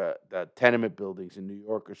the tenement buildings in New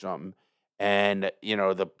York or something. And,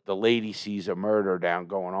 the lady sees a murder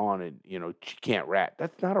going on and, she can't rat.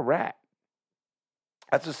 That's not a rat.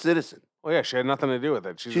 That's a citizen. Well, yeah, she had nothing to do with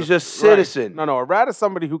it. She's a citizen. Right. No, a rat is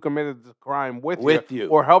somebody who committed the crime with you.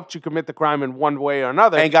 Or helped you commit the crime in one way or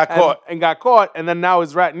another. And got caught. And then now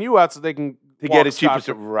is ratting you out so they can get it cheapest.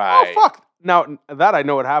 Right. Oh, fuck. Now, that I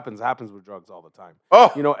know it happens. It happens with drugs all the time. Oh.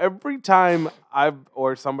 Every time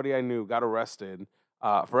or somebody I knew got arrested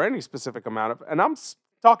for any specific amount of, and I'm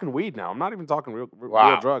talking weed now. I'm not even talking real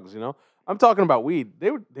drugs, I'm talking about weed.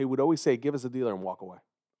 They would always say, give us a dealer and walk away.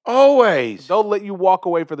 Always. They'll let you walk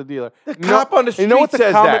away for the dealer. The cop on the street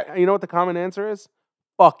says that. You know what the common answer is?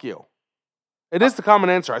 Fuck you. It is the common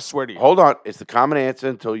answer, I swear to you. Hold on. It's the common answer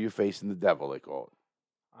until you're facing the devil, they call it.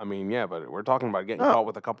 I mean, yeah, but we're talking about getting caught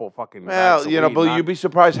with a couple of fucking Well, but you'd be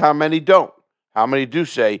surprised how many don't. How many do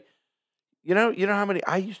say, you know how many?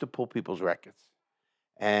 I used to pull people's records.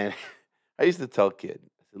 And I used to tell kid,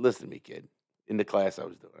 I said, listen to me, kid. In the class I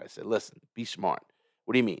was doing, I said, listen, be smart.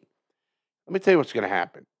 What do you mean? Let me tell you what's going to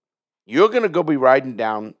happen. You're going to go be riding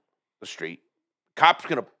down the street. Cop's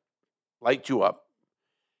going to light you up.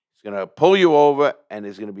 He's going to pull you over, and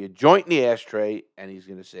there's going to be a joint in the ashtray, and he's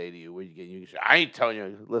going to say to you, "Where you get?" You say, "I ain't telling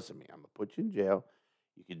you." Listen to me. I'm going to put you in jail.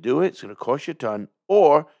 You can do it. It's going to cost you a ton.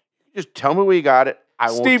 Or you just tell me where you got it.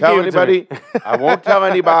 I won't tell anybody. I won't tell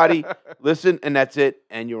anybody. Listen, and that's it.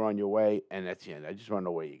 And you're on your way, and that's the end. I just want to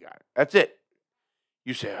know where you got it. That's it.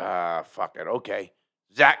 You say, fuck it. Okay.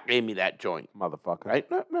 Zach gave me that joint. Motherfucker. Right?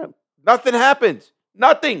 No. Nothing happens.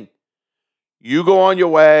 Nothing. You go on your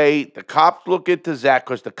way. The cops look into Zach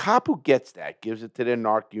because the cop who gets that gives it to their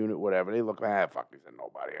narc unit, whatever. They look, fuck, he's a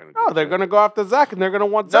nobody. No, they're going to go after Zach and they're going to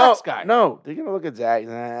want Zach's guy. No, they're going to look at Zach.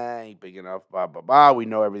 Ain't big enough. Blah, blah, blah. We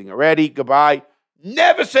know everything already. Goodbye.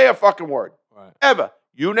 Never say a fucking word. Right. Ever.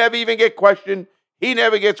 You never even get questioned. He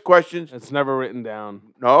never gets questions. It's never written down.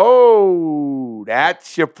 No,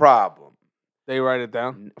 that's your problem. They write it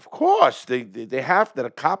down? Of course. They have to.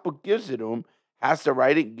 The cop who gives it to them has to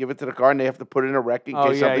write it and give it to the car, and they have to put it in a record in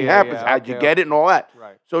case something happens. How'd you get it and all that?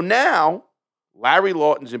 Right. So now, Larry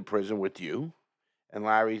Lawton's in prison with you,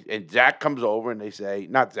 and Zach comes over, and they say,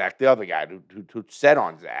 not Zach, the other guy who set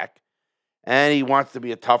on Zach, and he wants to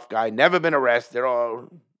be a tough guy, never been arrested.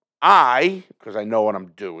 Because I know what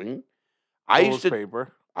I'm doing, I used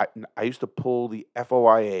to pull the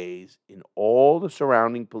FOIAs in all the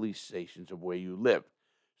surrounding police stations of where you live.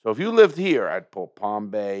 So if you lived here, I'd pull Palm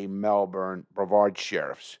Bay, Melbourne, Brevard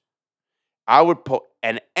sheriffs. I would pull,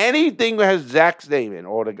 and anything that has Zach's name in,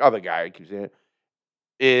 or the other guy I keep saying,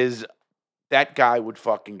 is that guy would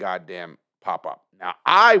fucking goddamn pop up. Now,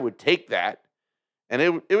 I would take that, and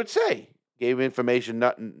it would say, gave information,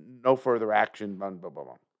 no further action, blah, blah, blah,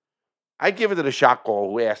 blah. I give it to the shot call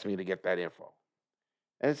who asked me to get that info.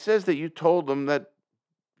 And it says that you told them that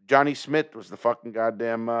Johnny Smith was the fucking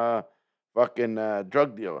goddamn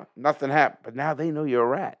drug dealer. Nothing happened. But now they know you're a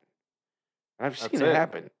rat. I've seen That's it it.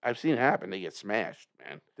 happen. I've seen it happen. They get smashed,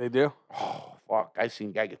 man. They do. Oh, fuck. I seen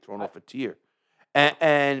a guy get thrown off a tier.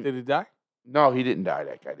 And Did he die? no, he didn't die.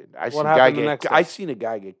 That guy didn't die. What happened the next day? I seen a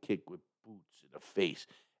guy get kicked with boots in the face.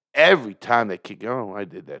 Every time they kick, oh, I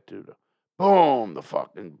did that too. Though. Boom, the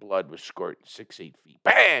fucking blood was squirting 6, 8 feet.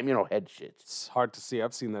 Bam, head shits. It's hard to see.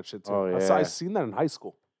 I've seen that shit too. Oh, I yeah. seen that in high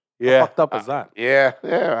school. Yeah. How fucked up is that? Yeah, I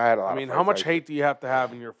had a lot I mean, of how much fights. hate do you have to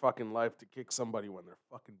have in your fucking life to kick somebody when they're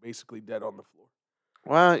fucking basically dead on the floor?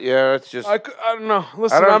 Well, yeah, it's just. I don't know.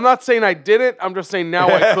 Listen, I'm not saying I did it. I'm just saying now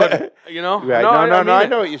I couldn't. You know? Right. No, I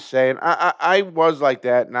know what you're saying. I was like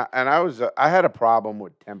that, and I had a problem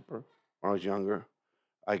with temper when I was younger.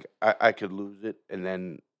 Like I could lose it, and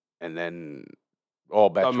then all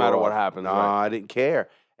bets Doesn't matter were what off. happens, No, right? I didn't care,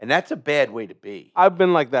 and that's a bad way to be. I've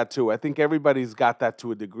been like that too. I think everybody's got that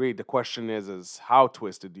to a degree. The question is how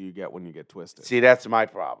twisted do you get when you get twisted? See, that's my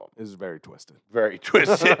problem. This is very twisted. Very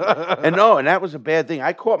twisted, and that was a bad thing.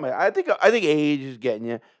 I think age is getting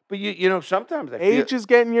you, but sometimes I feel Age is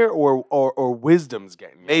getting you, or wisdom's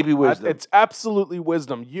getting you. Maybe wisdom. It's absolutely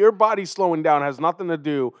wisdom. Your body slowing down has nothing to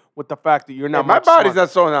do with the fact that you're not. my much body's smart.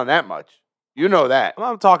 not slowing down that much. You know that. I'm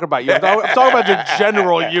not talking about you. I'm talking about your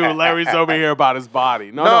general you. Larry's over here about his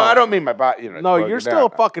body. No, I don't mean my body. No, you're still a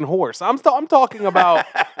fucking horse. I'm talking about.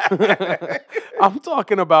 I'm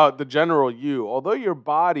talking about the general you. Although your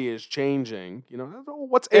body is changing,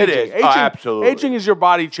 what's aging? It is. Aging, Absolutely. Aging is your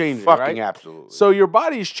body changing, Fucking right? absolutely. So your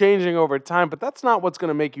body's changing over time, but that's not what's going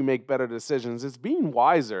to make you make better decisions. It's being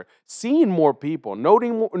wiser, seeing more people,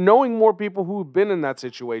 knowing more people who've been in that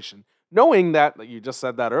situation, knowing that, like you just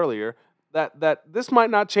said that earlier, that this might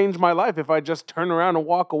not change my life if I just turn around and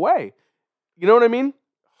walk away. You know what I mean?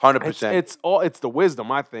 100%. It's the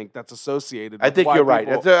wisdom, I think, that's associated with I think why you're right.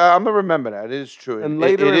 people- I'm gonna remember that. It is true. And It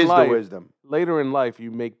later in is life, the wisdom. Later in life, you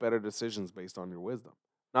make better decisions based on your wisdom,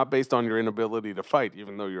 not based on your inability to fight,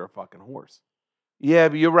 even though you're a fucking horse. Yeah,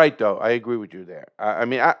 but you're right though. I agree with you there. I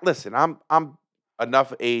mean, listen, I'm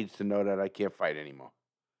enough age to know that I can't fight anymore.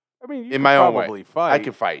 I mean, you In could my own probably way, fight. I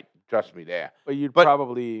can fight. Trust me there. But you'd But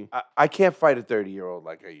probably I can't fight a 30-year-old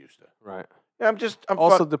like I used to. right. Yeah, I'm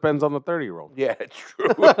Also depends on the 30-year-old. Yeah, it's true.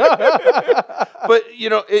 But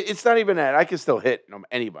it's not even that. I can still hit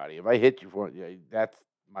anybody. If I hit you that's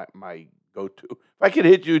my go-to. If I can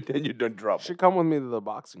hit you, then you're done trouble. Should come with me to the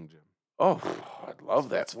boxing gym. Oh, I'd love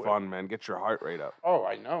that. It's fun, man. Get your heart rate up. Oh,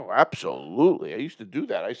 I know. Absolutely. I used to do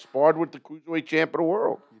that. I sparred with the cruiserweight champ of the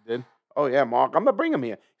world. You did? Oh, yeah, Mark. I'm going to bring him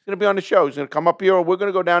here. He's going to be on the show. He's going to come up here, or we're going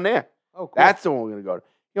to go down there. Oh, cool. That's the one we're going to go to.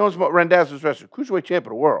 He owns Randazzo's restaurant. Cruiserweight champ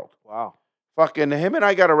of the world. Wow. Fucking him and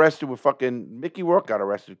I got arrested with fucking Mickey Rourke got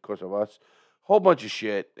arrested because of us. Whole bunch of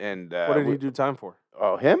shit. And What did he do time for?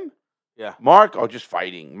 Oh, him? Yeah. Mark? Oh, just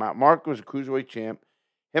fighting. Mark was a cruiserweight champ.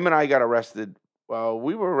 Him and I got arrested. Well,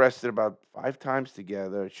 we were arrested about 5 times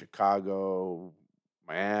together. Chicago,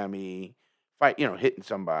 Miami. Hitting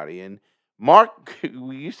somebody. And Mark,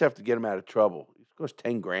 we used to have to get him out of trouble. It cost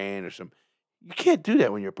 10 grand or something. You can't do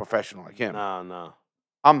that when you're a professional like him. No.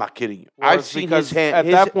 I'm not kidding you. Well, I've seen his hand. At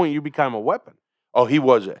that point, you become a weapon. Oh, he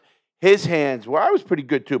was. His hands, well, I was pretty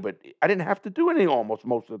good too, but I didn't have to do anything almost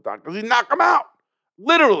most of the time because he'd knock them out.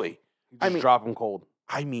 Literally. You just drop them cold.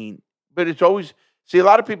 I mean, but it's always, see, a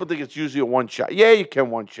lot of people think it's usually a one shot. Yeah, you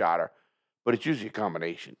can one shotter, but it's usually a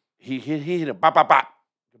combination. He hit a bop, bop, bop.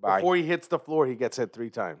 Goodbye. Before he hits the floor, he gets hit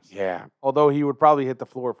 3 times. Yeah. Although he would probably hit the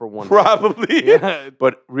floor for 1. Probably. Yeah.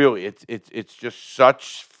 But really, it's just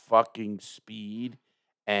such fucking speed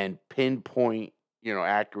and pinpoint,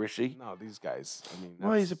 accuracy. No, these guys. I mean,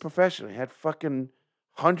 Well, he's a professional. He had fucking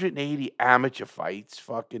 180 amateur fights,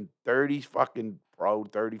 fucking 30 fucking pro,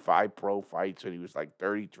 35 pro fights, and he was like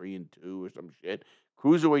 33-2 or some shit.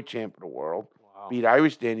 Cruiserweight champ of the world. Wow. Beat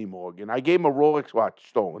Irish Danny Morgan. I gave him a Rolex watch,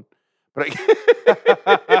 stolen, but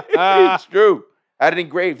it's true. Had it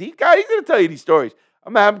engraved. He's gonna tell you these stories.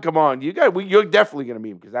 I'm gonna have him come on. You're definitely gonna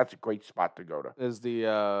meet him because that's a great spot to go to. Is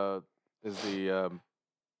the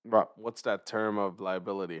Right. what's that term of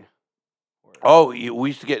liability? Oh, we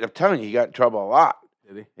used to get. I'm telling you, he got in trouble a lot.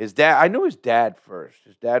 Did he? His dad. I knew his dad first.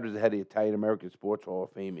 His dad was the head of the Italian American Sports Hall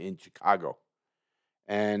of Fame in Chicago,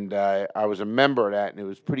 and I was a member of that, and it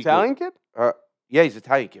was pretty Italian kid? good. Yeah, he's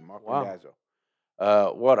Italian kid, Mark Wow. Randazzo.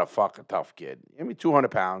 What a fucking tough kid. I mean, 200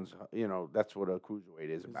 pounds. That's what a cruiserweight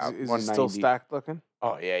is about. Is he 190. still stacked looking?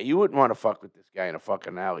 Oh yeah, you wouldn't want to fuck with this guy in a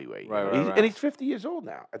fucking alleyway. Right. And he's 50 years old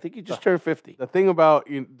now. I think he just turned 50. The thing about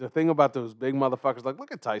those big motherfuckers, like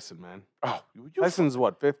look at Tyson, man. Oh, Tyson's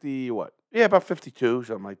what, 50? What? Yeah, about 52,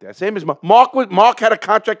 something like that. Same as Mark had a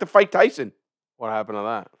contract to fight Tyson. What happened to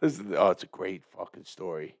that? It's a great fucking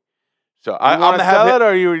story. So You I'm want gonna to tell have it, or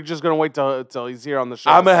are you just gonna wait till he's here on the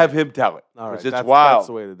show? I'm gonna say have it? him tell it. All right, It's that's wild.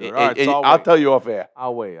 the way to do it. All right, so I'll tell you off air.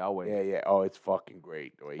 I'll wait. Yeah. Oh, it's fucking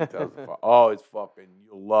great the way he tells it. Oh, it's fucking.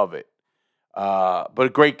 You'll love it. But a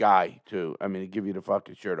great guy too. I mean, he'd give you the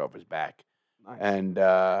fucking shirt off his back. Nice. And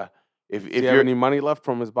if Do you you're have any money left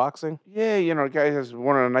from his boxing? yeah, the guy has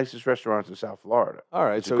one of the nicest restaurants in South Florida. All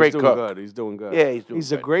right, He's so a great he's doing cook. good. He's doing good. Yeah, he's doing He's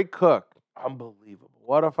good. a great cook. Unbelievable.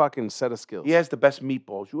 What a fucking set of skills. He has the best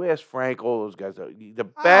meatballs. You ask Frank, all those guys. The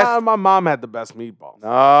best. My mom had the best meatballs.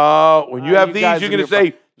 No, when you have you these, guys you're in gonna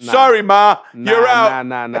your say, "Sorry, Ma, you're out."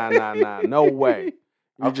 Nah. No way.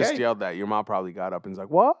 You just Okay. yelled that. Your mom probably got up and was like,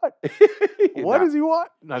 "What? What Nah. does he want?"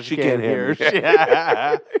 No, She can't hear me.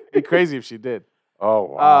 It'd be crazy if she did. Oh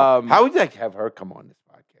wow! Um, How would you like have her come on this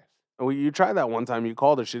podcast? Well, you tried that one time. You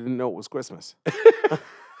called her. She didn't know it was Christmas.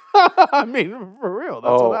 I mean, for real.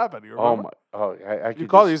 That's what happened. You remember? I You could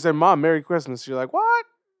called her. just- You said, "Mom, Merry Christmas." You're like, "What?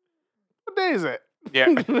 What day is it?"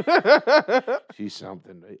 Yeah. She's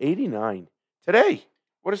something. 89 today.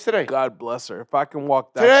 What is today? God bless her. If I can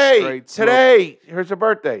walk that Today. straight. Today. Here's her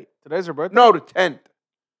birthday. Today's her birthday. No, the 10th.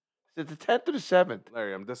 Is it the 10th or the 7th?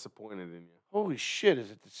 Larry, I'm disappointed in you. Holy shit!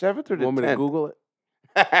 Is it the 7th or the You want me to 10th? Google it?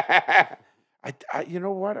 You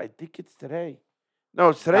know what? I think it's today. No,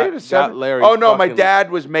 it's today or the Got 7th. Larry Oh no, my fucking-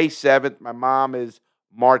 dad was May 7th. My mom is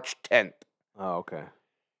March 10th. Oh, okay.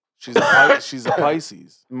 She's a she's a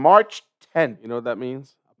Pisces. March 10th. You know what that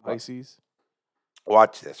means? A Pisces.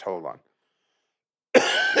 Watch this. Hold on.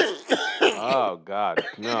 Oh God,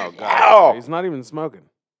 no God. Ow. He's not even smoking.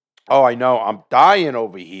 Oh, I know. I'm dying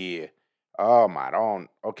over here. Oh my God.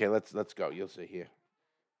 Okay, let's go. You'll see here.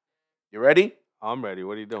 You ready? I'm ready.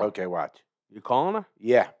 What are you doing? Okay, watch. You calling her?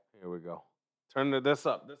 Yeah. Here we go. Turn this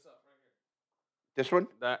up. This up. This one?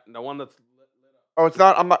 The one that's lit up. Oh, it's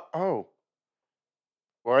not. I'm not. Oh.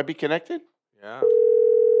 Will I be connected? Yeah.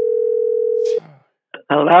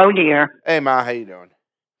 Hello, dear. Hey, Ma. How you doing?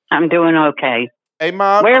 I'm doing okay. Hey,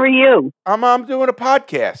 Mom. Where are you? I'm doing a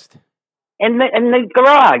podcast. In the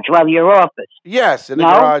garage, well, your office. Yes, in the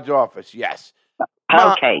No? garage office. Yes.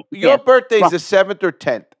 Ma, Okay. Your Yeah. birthday's Well- the 7th or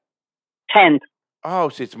 10th? 10th. Oh,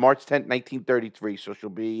 so it's March 10th, 1933. So she'll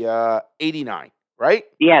be 89, right?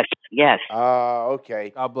 Yes.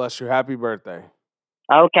 Okay. God bless you. Happy birthday.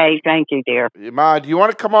 Okay, thank you, dear. Ma, do you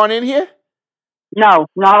want to come on in here? No.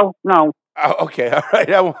 Oh, okay. All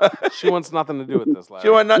right. She wants nothing to do with this, Larry. She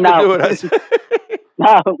want nothing to No. do with us.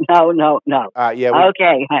 No. Yeah. we-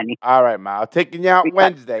 Okay, honey. All right, Ma. I'm taking you out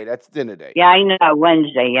Wednesday. That's dinner day. Yeah, I know.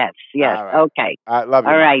 Wednesday, yes. All right. Okay. I love you.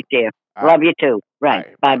 All Ma. right, dear. All Love you too. Right.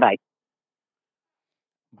 right, Bye-bye.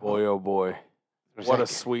 Boy, oh boy. right. What a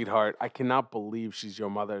sweetheart. I cannot believe she's your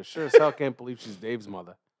mother. Sure as hell can't believe she's Dave's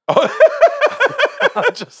mother.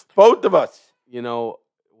 Just, Both of us. you know,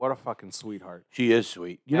 what a fucking sweetheart. She is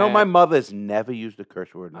sweet. You know, my And- mother's never used a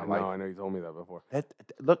curse word in her life. I know you told me that before.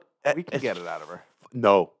 Look, We can get it out of her.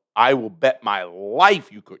 No, I will bet my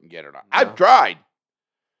life you couldn't get it out. No? I've tried.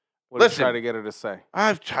 What did you Listen. try to get her to say?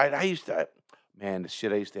 I've tried. I used to. Man, the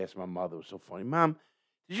shit I used to ask my mother was so funny. Mom,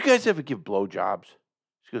 did you guys ever give blowjobs?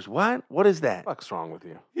 She goes, what? What is that? What's wrong with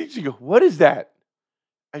you? She goes, what is that?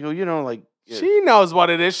 I go, like. She knows what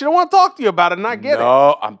it is. She don't want to talk to you about it and not get it.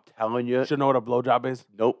 No, I'm telling you. She know what a blowjob is?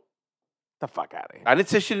 Nope. The fuck out of here. I didn't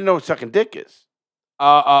say she didn't know what sucking dick is.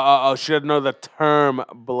 She didn't know the term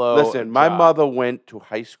blow. Listen, my job. mother went to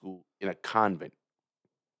high school in a convent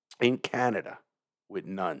in Canada with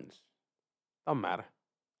nuns. Don't matter.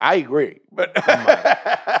 I agree, but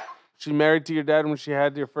She married to your dad when she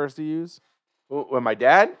had your first EUs? when my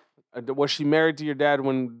dad? Was she married to your dad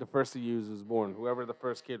when the first EUs was born? Whoever the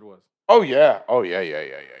first kid was. Oh yeah, yeah.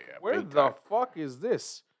 Where Big the time. fuck is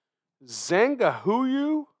this?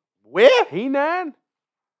 Zangahuyu? Where? Henan?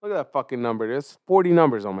 Look at that fucking number. There's 40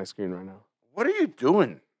 numbers on my screen right now. What are you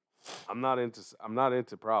doing? I'm not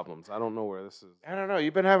into problems. I don't know where this is. I don't know.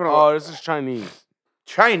 You've been having a Oh, this is Chinese.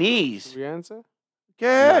 Chinese. Should we answer?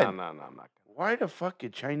 Good. No, I'm not gonna. Why the fuck are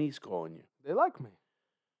Chinese calling you? They like me.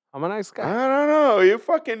 I'm a nice I guy. don't know. You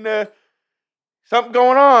fucking something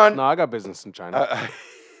going on. No, I got business in China.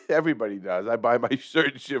 Everybody does. I buy my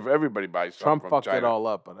shirt and shit. Everybody buys something Trump from fucked China. it all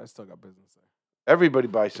up, but I still got business there. Everybody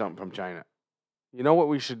buys something from China. You know what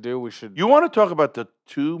we should do? We should. You want to talk about the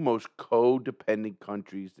two most codependent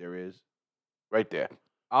countries there is? Right there.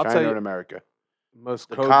 I'll China tell you. and America. Most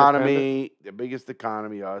The codependent- economy, the biggest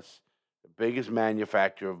economy, us. The biggest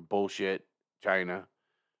manufacturer of bullshit, China.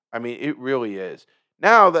 I mean, it really is.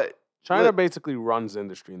 Now that China look, basically runs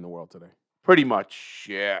industry in the world today. pretty much,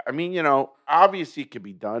 yeah. I mean, obviously it could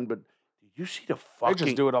be done, but did you see the They fucking...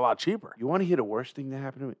 just do it a lot cheaper. You want to hear the worst thing that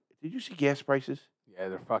happened to me? Did you see gas prices? Yeah,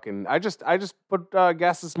 they're fucking. I just put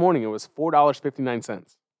gas this morning. It was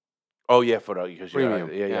 $4.59. Oh yeah, for the because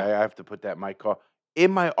Premium, yeah, yeah. I have to put that in my car.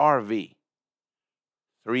 In my RV,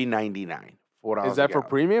 $3.99, $4 Is that a for gallon.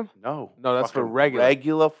 premium? No, No, that's for fucking regular.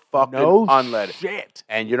 Regular fucking No unleaded. shit.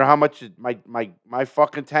 And you know how much my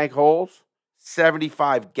fucking tank holds?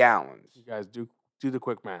 75 gallons. You guys do the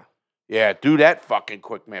quick math. Yeah, do that fucking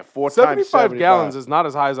quick, man. 4 times 75 gallons is not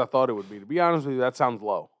as high as I thought it would be. To be honest with you, that sounds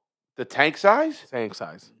low. the tank size? Tank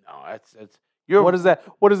size. No, that's your What is that?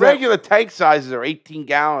 What is regular tank sizes are 18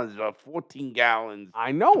 gallons or 14 gallons.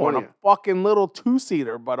 I know 20. on a fucking little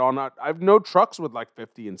 2-seater, but on a, I've no trucks with like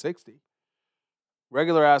 50 and 60.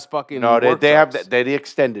 Regular ass fucking. No, work they have trucks. they're the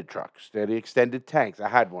extended trucks. They're the extended tanks. I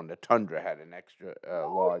had one. The Tundra had an extra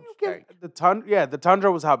large tank. The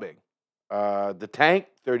Tundra was how big? The tank,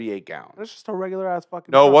 38 gallons. It's just a regular ass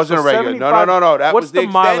fucking. No, it truck. wasn't So a regular. 75 No. That what's was the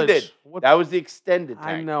extended. mileage? That was the extended tank.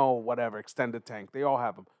 I know, whatever extended tank. They all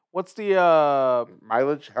have them. What's the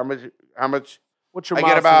Mileage? How much? What's your I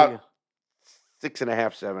miles get to about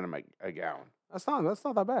 6.5, 7 a gallon. That's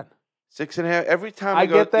not that bad. 6.5 every time I I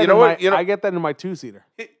go. get that. You know what? I get that in my 2-seater.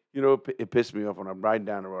 You know, it pissed me off when I'm riding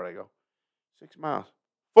down the road. I go, 6 miles,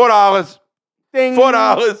 $4. Ding,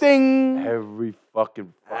 $4. ding. Every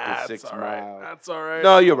fucking That's 6 all right. miles. That's all right.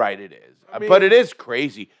 No, you're right. It is, I but it mean- is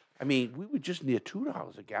crazy. I mean, we were just near $2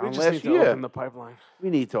 a we gallon just last need to year. open the pipeline.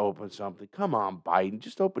 We need to open something. Come on, Biden,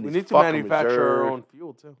 just open. We these need to fucking manufacture our reserves. own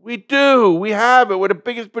fuel too. We do. We have it. We're the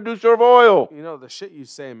biggest producer of oil. You know the shit you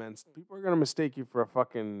say, man. People are gonna mistake you for a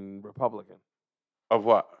fucking Republican. Of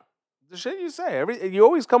what? The shit you say. You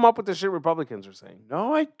always come up with the shit Republicans are saying,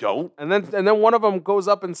 No, I don't. and then one of them goes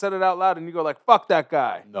up and said it out loud, and you go like, "Fuck that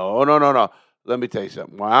guy." No. Let me tell you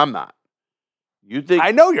something. Well, I'm not. You think? I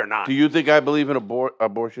know you're not. Do you think I believe in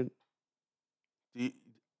abortion?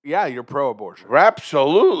 Yeah, you're pro-abortion.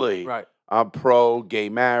 Absolutely. Right. I'm pro gay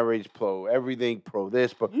marriage, pro everything, pro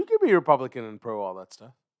this, but You can be Republican and pro all that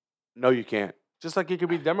stuff. no, you can't. Just like you could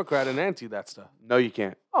be Democrat and anti that stuff. No, you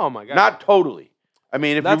can't. Oh my god. Not totally. I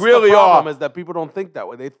mean, if That's you really the problem are, is that people don't think that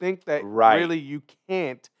way. They think that Right. really you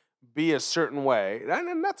can't be a certain way.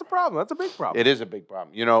 And that's a problem. That's a big problem. it is a big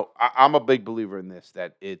problem. You know, I'm a big believer in this.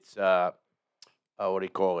 That it's what do you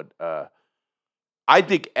call it? I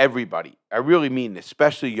think everybody. I really mean,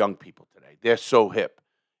 especially young people today. They're so hip.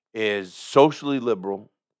 Is socially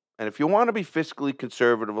liberal, and if you want to be fiscally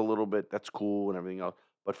conservative a little bit, that's cool and everything else.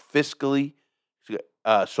 But fiscally,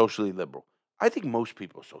 socially liberal. I think most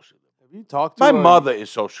people are socially liberal. Have you talked to My a- mother is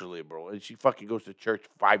socially liberal, and she fucking goes to church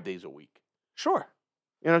 5 days a week. Sure.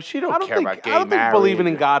 You know, she I don't don't care think, about gay I don't think marriage. believing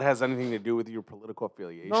in God has anything to do with your political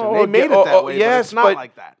affiliation. No, They made it that way, but yes, it's not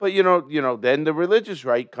like that. But you know, then the religious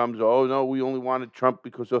right comes. Oh no, we only wanted Trump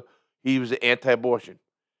because he was anti-abortion.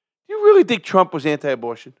 Do you really think Trump was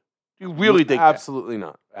anti-abortion? Do you really think Absolutely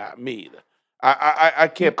not. that? Me either. I You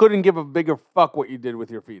can't. couldn't give a bigger fuck what you did with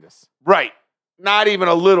your fetus. Right. Not even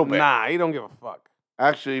a little bit. Nah, you don't give a fuck.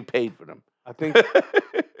 Actually, he paid for them. I think,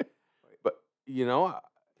 But you know,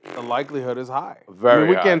 the likelihood is high. Very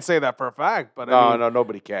we high. can't say that for a fact, but I mean, no,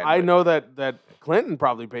 nobody can. I but- know that Clinton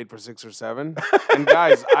probably paid for 6 or 7. And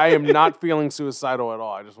guys, I am not feeling suicidal at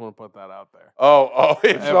all. I just want to put that out there. Oh,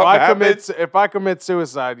 If I commit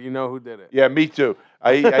suicide, you know who did it. Yeah, me too.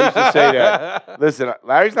 I used to say that. Listen,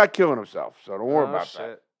 Larry's not killing himself, so don't worry Oh, about shit.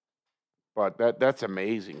 that. But that's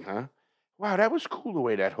amazing, huh? Wow, that was cool the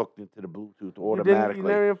way that hooked into the Bluetooth automatically. You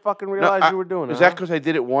never even fucking No, realized you were doing it. Is that huh? because I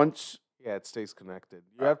did it once? Yeah, it stays connected.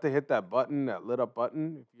 You have to hit that button, that lit up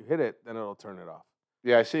button. If you hit it, then it'll turn it off.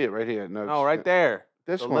 Yeah, I see it right here. No, Oh, right there.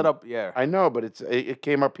 This The one. lit up, yeah. I know, but it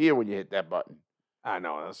came up here when you hit that button. I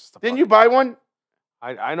know. That's just a Didn't you buy one?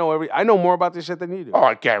 I know more about this shit than you do. Oh,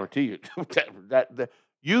 I guarantee you. that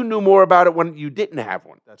you knew more about it when you didn't have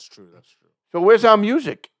one. That's true. That's true. So where's our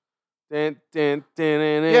music? Yeah,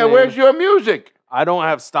 Yeah, where's your music? I don't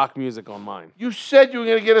have stock music on mine. You said you were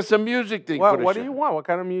going to get us a music thing for the What show. do you want? What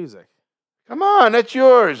kind of music? Come on, that's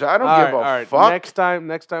yours. I don't give a fuck.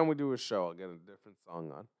 Next time we do a show, I'll get a different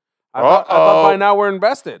song on. I thought by now we're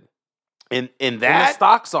invested In in the that,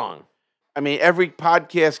 stock song. I mean, every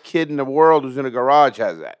podcast kid in the world who's in a garage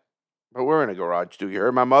has that. But we're in a garage too. You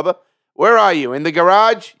heard my mother? Where are you? In the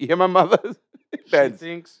garage? You hear my mother? She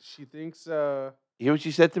thinks. You hear what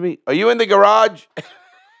she said to me? Are you in the garage?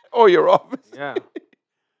 Or your office? Yeah.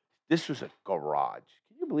 This was a garage.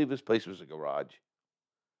 Can you believe this place was a garage?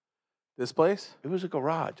 This place It was a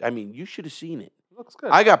garage. I mean, you should have seen it. looks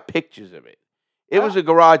good. I got pictures of it. It was a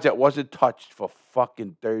garage that wasn't touched for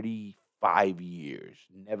fucking 35 years.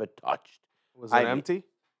 Never touched. Was it I mean, empty?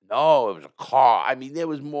 No, it was a car. I mean, there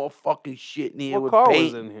was more fucking shit in here What with car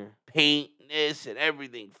paint, was in here? paint, this and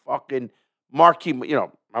everything. Fucking marquee. You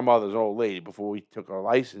know, my mother's an old lady. Before we took our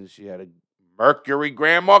license, she had a Mercury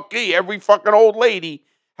Grand Marquis. Every fucking old lady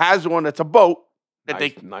has one. That's a boat.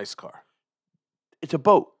 Nice car. It's a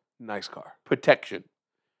boat. Nice car. Protection.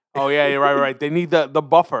 Oh yeah, you're right. They need the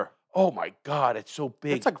buffer. Oh my God, it's so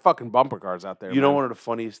big. It's like fucking bumper cars out there. You know, one of the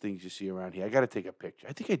funniest things you see around here. I got to take a picture.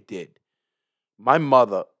 I think I did. My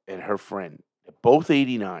mother and her friend, they're both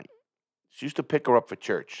 89. She used to pick her up for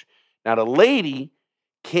church. Now the lady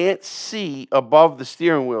can't see above the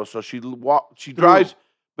steering wheel, so she drives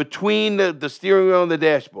between the steering wheel and the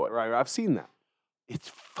dashboard. Right, I've seen that. It's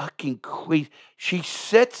fucking crazy. She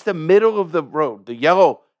sets the middle of the road, the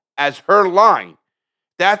yellow, as her line.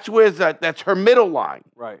 That's her middle line.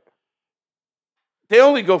 Right. They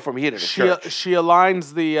only go from here to the church. She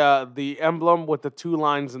aligns the emblem with the two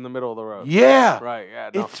lines in the middle of the road. Yeah. Right,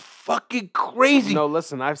 yeah. No. It's fucking crazy. No,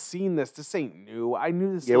 listen, I've seen this. This ain't new. I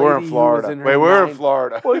knew this. Yeah, lady we're in Florida. We're in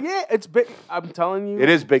Florida. Well, yeah, it's big. I'm telling you. It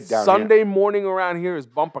is big down Sunday here. morning around here is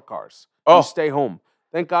bumper cars. Oh. We stay home.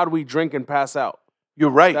 Thank God we drink and pass out. You're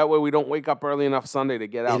right. That way we don't wake up early enough Sunday to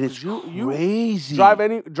get out. It is crazy.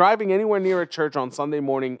 Driving anywhere near a church on Sunday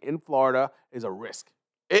morning in Florida is a risk.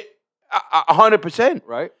 100%.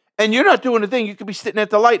 Right? And you're not doing a thing. You could be sitting at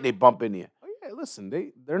the light and they bump into you. Oh, yeah, listen,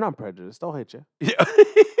 they're not prejudiced. They'll hit you. Yeah.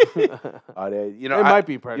 They might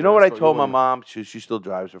be prejudiced. You know what I told my mom? She still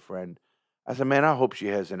drives a friend. I said, man, I hope she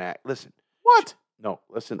has an act. Listen. What? No,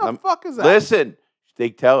 listen. The fuck is that? Listen. They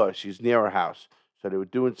tell her she's near her house. So they were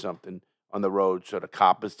doing something on the road. So the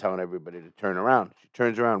cop is telling everybody to turn around. She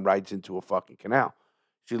turns around, rides into a fucking canal.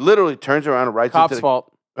 She literally turns around and rides Cop's into the...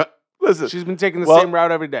 fault. Listen. She's been taking the same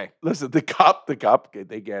route every day. Listen, the cop,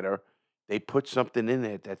 they get her. They put something in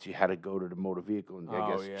there that she had to go to the motor vehicle and I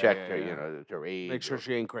guess check her, you know, her age. Make sure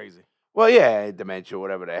she ain't crazy. Well, yeah, dementia,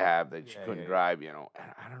 whatever they have, that she couldn't drive, you know.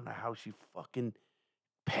 And I don't know how she fucking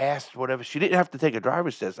passed whatever. She didn't have to take a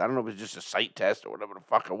driver's test. I don't know if it was just a sight test or whatever the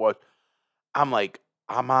fuck it was. I'm like,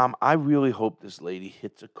 Mom, I really hope this lady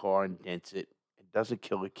hits a car and dents it and doesn't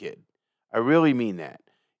kill a kid. I really mean that.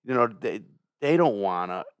 You know, they don't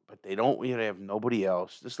want to, but they don't, you know, they have nobody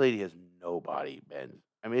else. This lady has nobody, Ben.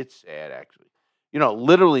 I mean, it's sad, actually. You know,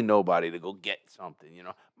 literally nobody to go get something, you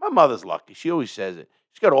know. My mother's lucky. She always says it.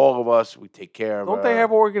 She's got all of us. We take care of her. Don't they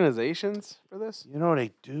have organizations for this? You know,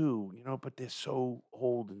 they do, you know, but they're so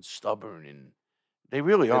old and stubborn, and they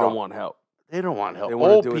really are. They don't want help. They don't want help. They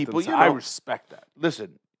old do people, it you know. I respect that.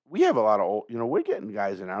 Listen, we have a lot of old, you know, we're getting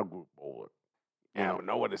guys in our group older. Yeah, but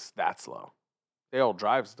nobody's that slow. They all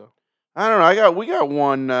drive still. I don't know. We got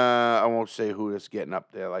one, I won't say who that's getting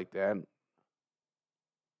up there like that.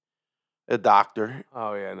 A doctor.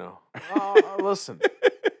 Oh, yeah, no. Listen,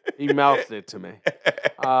 he mouthed it to me.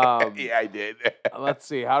 Yeah, I did. Let's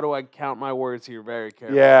see. How do I count my words here very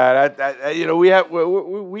carefully? Yeah, that you know, we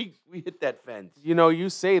hit that fence. You know, you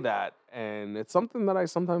say that, and it's something that I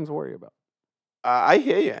sometimes worry about. I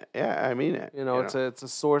hear you. Yeah, I mean it. You know, it's a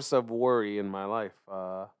source of worry in my life.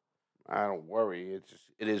 I don't worry.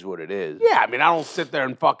 It is what it is. Yeah, I mean, I don't sit there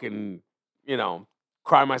and fucking, you know,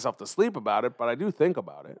 cry myself to sleep about it, but I do think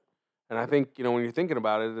about it. And I think, you know, when you're thinking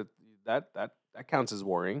about it, that counts as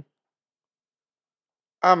worrying.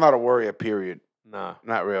 I'm not a worrier, period. Nah.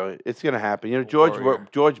 Not really. It's going to happen. You know,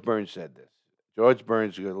 George Burns said this. George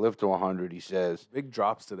Burns is going to live to 100, he says. Big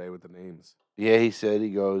drops today with the names. Yeah, he said, he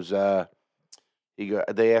goes,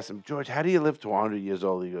 they asked him, George, how do you live to 100 years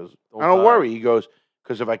old? He goes, I don't worry. He goes,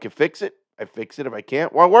 because if I can fix it, I fix it. If I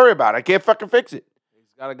can't, well, worry about it. I can't fucking fix it.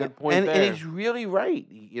 He's got a good point there. And he's really right.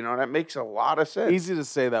 You know, that makes a lot of sense. Easy to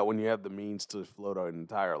say that when you have the means to float an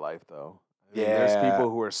entire life, though. I mean, Yeah. there's people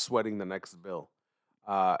who are sweating the next bill.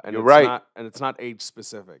 And You're it's right. And it's not age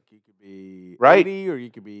specific. You could be Right. 80 or you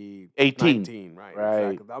could be 18. 19. Right. Right.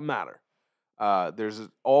 Exactly. Doesn't matter. There's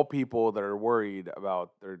all people that are worried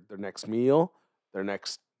about their next meal, their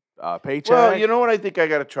next paycheck. Well, you know what I think I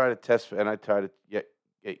got to try to test, and I try to get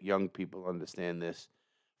young people to understand this.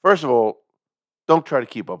 First of all, don't try to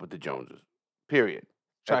keep up with the Joneses, period.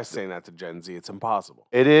 Try saying that to Gen Z. It's impossible.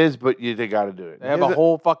 It is, but they got to do it. They have a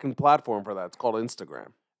whole fucking platform for that. It's called Instagram.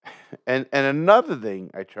 And another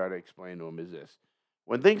thing I try to explain to them is this.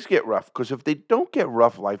 When things get rough, because if they don't get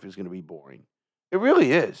rough, life is going to be boring. It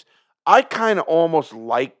really is. I kind of almost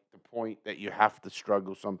like the point that you have to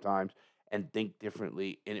struggle sometimes and think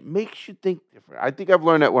differently, and it makes you think different. I think I've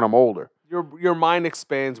learned that when I'm older. Your mind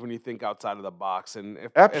expands when you think outside of the box, and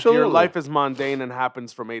if Absolutely. your life is mundane and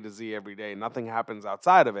happens from A to Z every day, nothing happens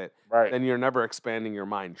outside of it, Right. then you're never expanding your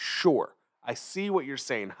mind. Sure, I see what you're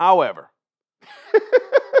saying. However,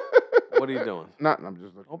 what are you doing? Nothing. I'm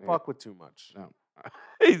just looking. Don't fuck with too much. No.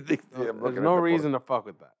 There's no reason to fuck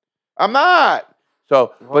with that. I'm not.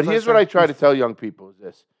 So, What but was I here's what I saying? try to tell young people is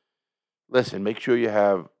this. Listen, make sure you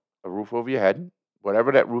have a roof over your head.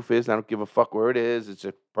 Whatever that roof is, I don't give a fuck where it is. It's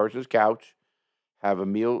a person's couch. Have a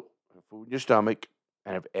meal, food in your stomach,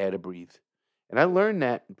 and have air to breathe. And I learned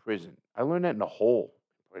that in prison. I learned that in the hole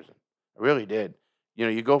in prison. I really did. You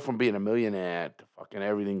know, you go from being a millionaire to fucking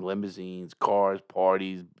everything, limousines, cars,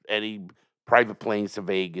 parties, any private planes to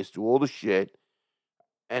Vegas, do all the shit.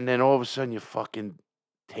 And then all of a sudden you fucking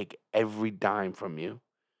take every dime from you.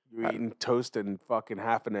 You're eating toast and fucking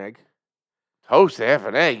half an egg. Toast, half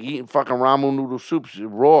an egg, eating fucking ramen noodle soups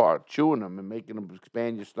raw, chewing them and making them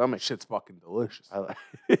expand your stomach. Shit's fucking delicious. I like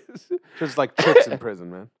Just like chips in prison,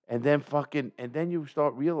 man. And then you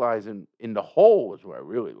start realizing in the hole is where I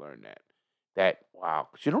really learned that wow.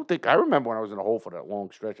 'Cause you don't think I remember when I was in the hole for that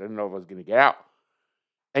long stretch. I didn't know if I was gonna get out.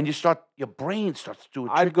 And your brain starts doing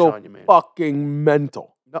tricks I'd go on you, man. fucking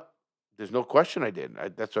mental. No, there's no question I did.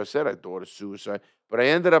 That's what I said. I thought of suicide, but I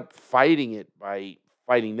ended up fighting it by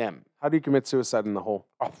fighting them. How do you commit suicide in the hole?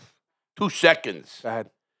 Oh, 2 seconds. Go ahead.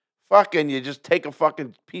 Fucking, you just take a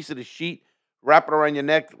fucking piece of the sheet, wrap it around your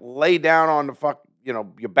neck, lay down on the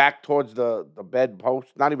your back towards the bed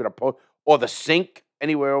post, not even a post, or the sink,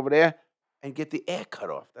 anywhere over there, and get the air cut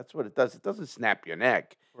off. That's what it does. It doesn't snap your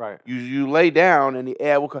neck. Right. You lay down and the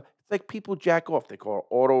air will cut. It's like people jack off. They call it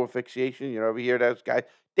auto asphyxiation. You ever hear those guys?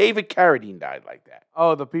 David Carradine died like that.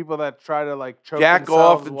 Oh, the people that try to like choke Jack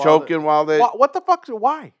off and choking while they. What the fuck?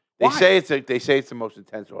 Why? They Why? say it's the most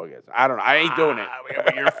intense orgasm. I don't know. I ain't doing it.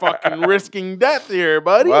 You're fucking risking death here,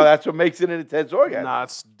 buddy. Well, that's what makes it an intense orgasm. Nah,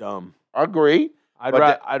 it's dumb. I agree.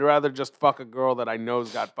 I'd rather just fuck a girl that I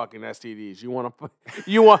know's got fucking STDs. You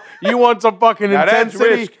want some fucking Now that's intensity?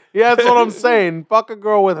 risk. Yeah, that's what I'm saying. Fuck a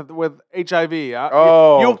girl with HIV.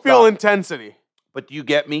 You'll feel stop. intensity. But do you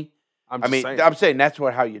get me? saying. I'm saying that's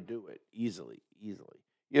how you do it. Easily.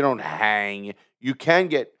 You don't hang. You can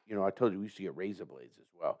get, I told you we used to get razor blades as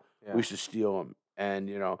well. Yeah. We used to steal them. And,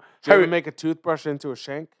 Did you ever make a toothbrush into a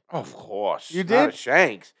shank? Of course. You Not did? a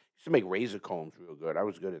Shanks. Used to make razor combs real good. I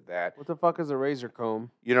was good at that. What the fuck is a razor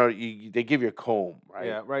comb? They give you a comb, right?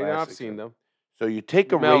 Yeah, right now I've Plastic seen comb. them. So you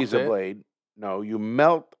take You a melt razor it. blade. No, you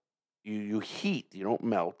melt. You heat. You don't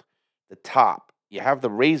melt the top. You have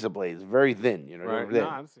the razor blade. It's very thin. Right? thin. No,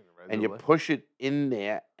 I've seen a razor And you blade. push it in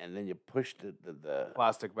there, and then you push the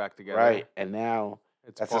Plastic back together. right, and now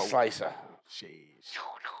It's that's a slicer. Sheesh.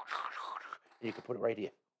 You can put it right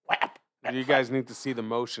here. Whap. You guys need to see the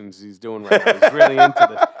motions he's doing right now. He's really into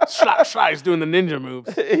this. He's doing the ninja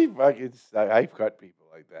moves. He fucking. I've cut people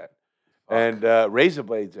like that. And razor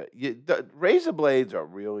blades. The razor blades are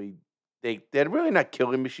really. They're really not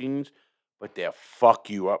killing machines, but they're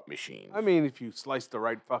fuck you up machines. I mean, if you slice the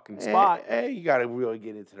right fucking spot. You got to really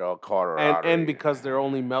get into the carotid artery. And because they're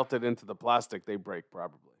only melted into the plastic, they break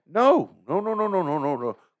probably. No.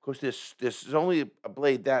 Because there's only a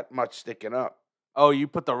blade that much sticking up. Oh, you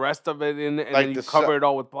put the rest of it in, and Like then you the cover it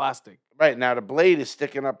all with plastic. Right now, the blade is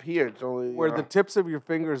sticking up here. It's only Were the tips of your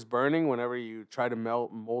fingers burning whenever you try to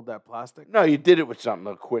mold that plastic? No, you did it with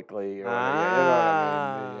something quickly. Or whatever, you know what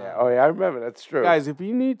I mean? Yeah. Oh yeah, I remember. That's true. Guys, if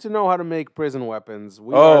you need to know how to make prison weapons,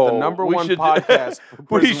 we are the number one podcast for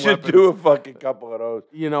prison We should weapons. do a fucking couple of those.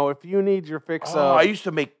 If you need your fix Oh, of... I used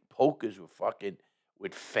to make pokers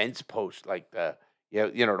with fence posts, like the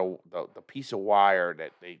piece of wire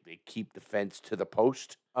that they keep the fence to the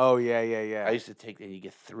post. Oh, yeah. I used to take and you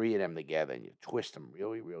get 3 of them together and you twist them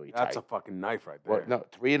really, really tight. That's a fucking knife right there. Well, no,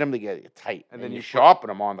 3 of them together, you're tight, And and then then you you sharpen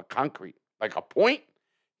them on the concrete like a point.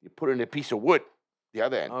 You put it in a piece of wood, the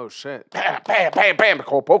other end. Oh, shit. Bam, bam, bam, bam. It's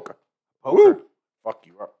called poker. Poker. Woo. Fuck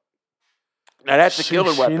you up. Now that's a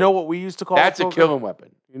killing Sheesh. weapon. You know what we used to call That's a a poker? killing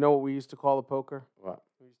weapon. You know what we used to call a poker? What?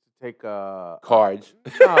 We used to take Cards.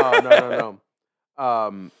 No.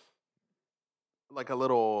 Like a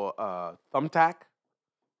little thumbtack,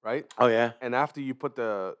 right? Oh yeah. And after you put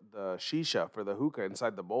the shisha for the hookah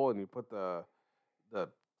inside the bowl, and you put the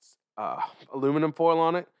aluminum foil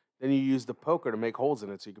on it, then you use the poker to make holes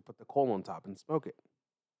in it, so you could put the coal on top and smoke it.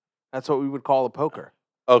 That's what we would call a poker.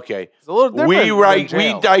 Okay. It's a little different.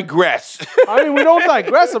 We digress. I mean, we don't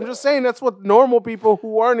digress. I'm just saying that's what normal people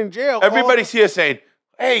who aren't in jail. Everybody's here saying,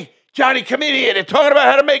 "Hey, Johnny, come in here. They're talking about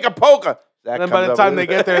how to make a poker." And then by the time they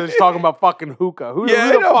get there, they're just talking about fucking hookah. Who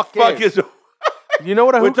yeah, the fuck is? You know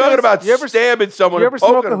what a We're hookah talking is? about You ever stabbing someone. You ever and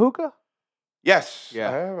smoke poking a them. hookah? Yes.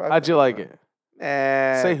 Yeah. How'd you like it?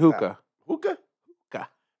 Say hookah. Hookah? Hookah.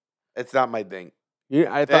 It's not my thing.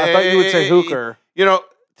 I thought you would say hookah.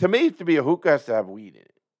 To me, to be a hookah has to have weed in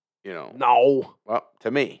it. No. Well, to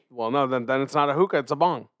me. Well, no, then it's not a hookah. It's a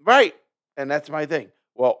bong. Right. And that's my thing.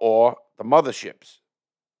 Well, or the motherships.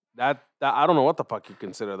 I don't know what the fuck you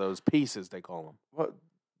consider those pieces. They call them. Well,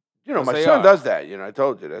 you know, 'Cause my they son are. does that. You know, I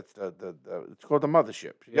told you that's the it's called the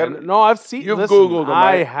mothership. You Yeah, gotta- no, I've seen. You've Listen, Googled them,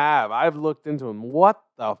 I right? have. I've looked into them. What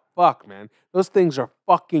the fuck, man? Those things are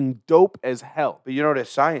fucking dope as hell. But you know, there's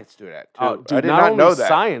science to that too. Oh, dude, I did not not only know that.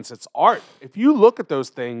 science, it's art. If you look at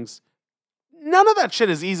those things, none of that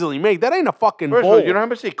shit is easily made. That ain't a fucking First of bowl. all, you know how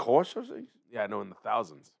much they cost? Those things? Yeah, I know, in the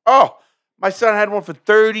thousands. Oh, my son had one for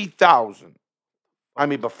 30,000. I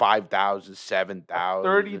mean, but 5,000, 7,000.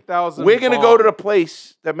 30,000. We're gonna go to the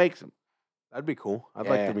place that makes them. That'd be cool. I'd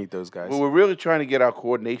like Yeah. to meet those guys. Well, we're really trying to get our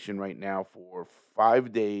coordination right now for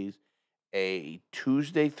 5 days, a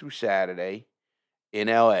Tuesday through Saturday in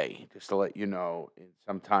LA, just to let you know,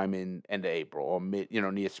 sometime in end of April or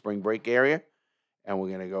near spring break area. And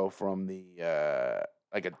we're gonna go from the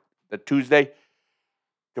Tuesday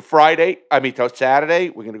to Friday. I mean, till Saturday.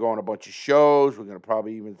 We're gonna go on a bunch of shows. We're gonna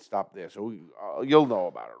probably even stop there. So you'll know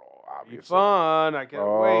about it all. Be Obviously. fun. I can't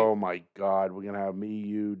Oh wait. my God, we're gonna have me,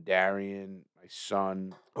 you, Darian, my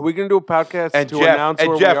son, Are we gonna do a podcast and to Jeff, announce and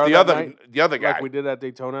where Jeff, we are the that other, night? the other guy Like we did at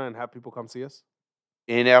Daytona, and have people come see us,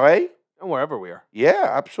 in LA. and wherever we are. Yeah,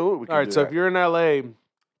 absolutely. We can All right. do So that. if you're in LA,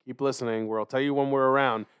 keep listening. I'll tell you when we're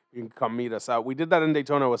around. You can come meet us out. We did that in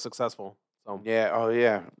Daytona. It was successful. So Yeah. Oh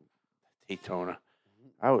yeah. Daytona.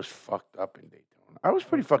 I was fucked up in Daytona. I was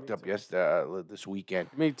pretty fucked up this weekend.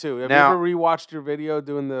 me too. Have Now- you ever rewatched your video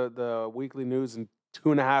doing the weekly news in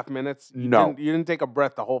 2.5 minutes? No. You didn't take a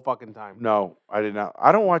breath the whole fucking time. No, I did not.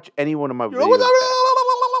 I don't watch any one of my You're like, "What's videos up?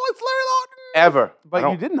 It's Larry Lawton." ever. I But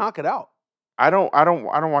don't, you did knock it out. I don't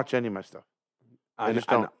watch any of my stuff. I just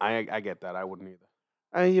don't. I get that. I wouldn't either.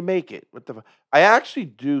 I mean, you make it. What the? I actually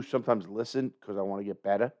do sometimes listen because I want to get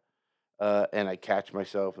better, and I catch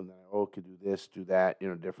myself and then could do this, do that,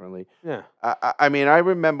 differently. Yeah. I mean, I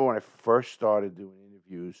remember when I first started doing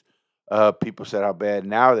interviews, people said how bad.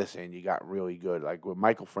 Now they're saying you got really good. Like with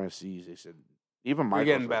Michael Francis, they said even Michael.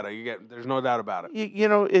 You're getting better. There's no doubt about it.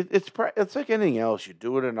 It's like anything else. You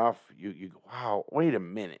do it enough, you go, wow. Wait a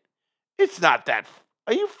minute, it's not that.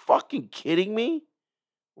 Are you fucking kidding me?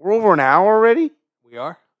 We're over an hour already. We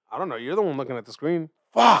are? I don't know. You're the one looking at the screen.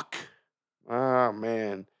 Fuck. Oh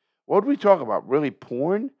man, what did we talk about? Really,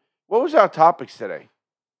 porn? What was our topics today?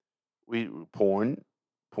 Porn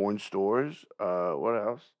stores. What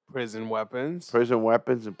else? Prison weapons. Prison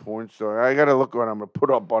weapons and porn store. I gotta look what I'm gonna put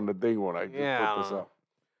up on the thing when I just put this up.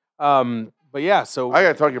 But yeah, so I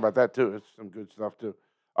gotta talk about that too. It's some good stuff too.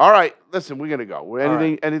 All right, listen, we're gonna go.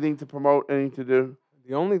 Anything to promote? Anything to do?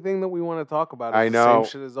 the only thing that we want to talk about is I the know.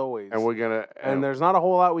 same shit as always. And we're gonna. And there's not a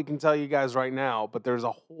whole lot we can tell you guys right now, but there's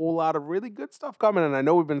a whole lot of really good stuff coming. And I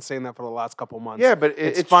know we've been saying that for the last couple months. yeah, but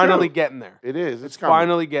it's finally true. getting there. It is. It's coming.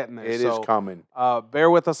 finally getting there. It so, is coming.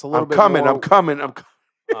 Bear with us a little bit I'm more. coming.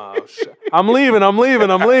 Oh, shit. I'm leaving. All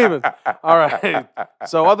right.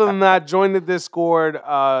 So other than that, join the Discord.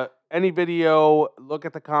 Any video, look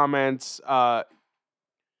at the comments.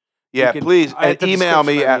 Yeah, can- please at the email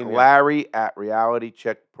me description at of the email.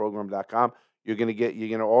 larry@realitycheckprogram.com. You're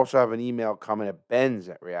gonna also have an email coming at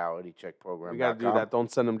benz@realitycheckprogram.com. We got to do that. Don't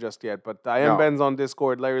send them just yet. But I am No. Benz on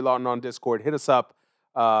Discord, Larry Lawton on Discord. Hit us up.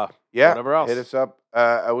 Yeah, Whatever else. hit us up. We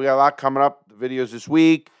got a lot coming up. The videos this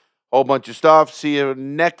week, whole bunch of stuff. See you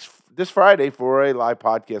this Friday for a live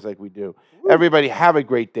podcast like we do. Everybody have a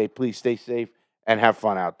great day. Please stay safe and have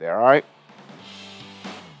fun out there. All right.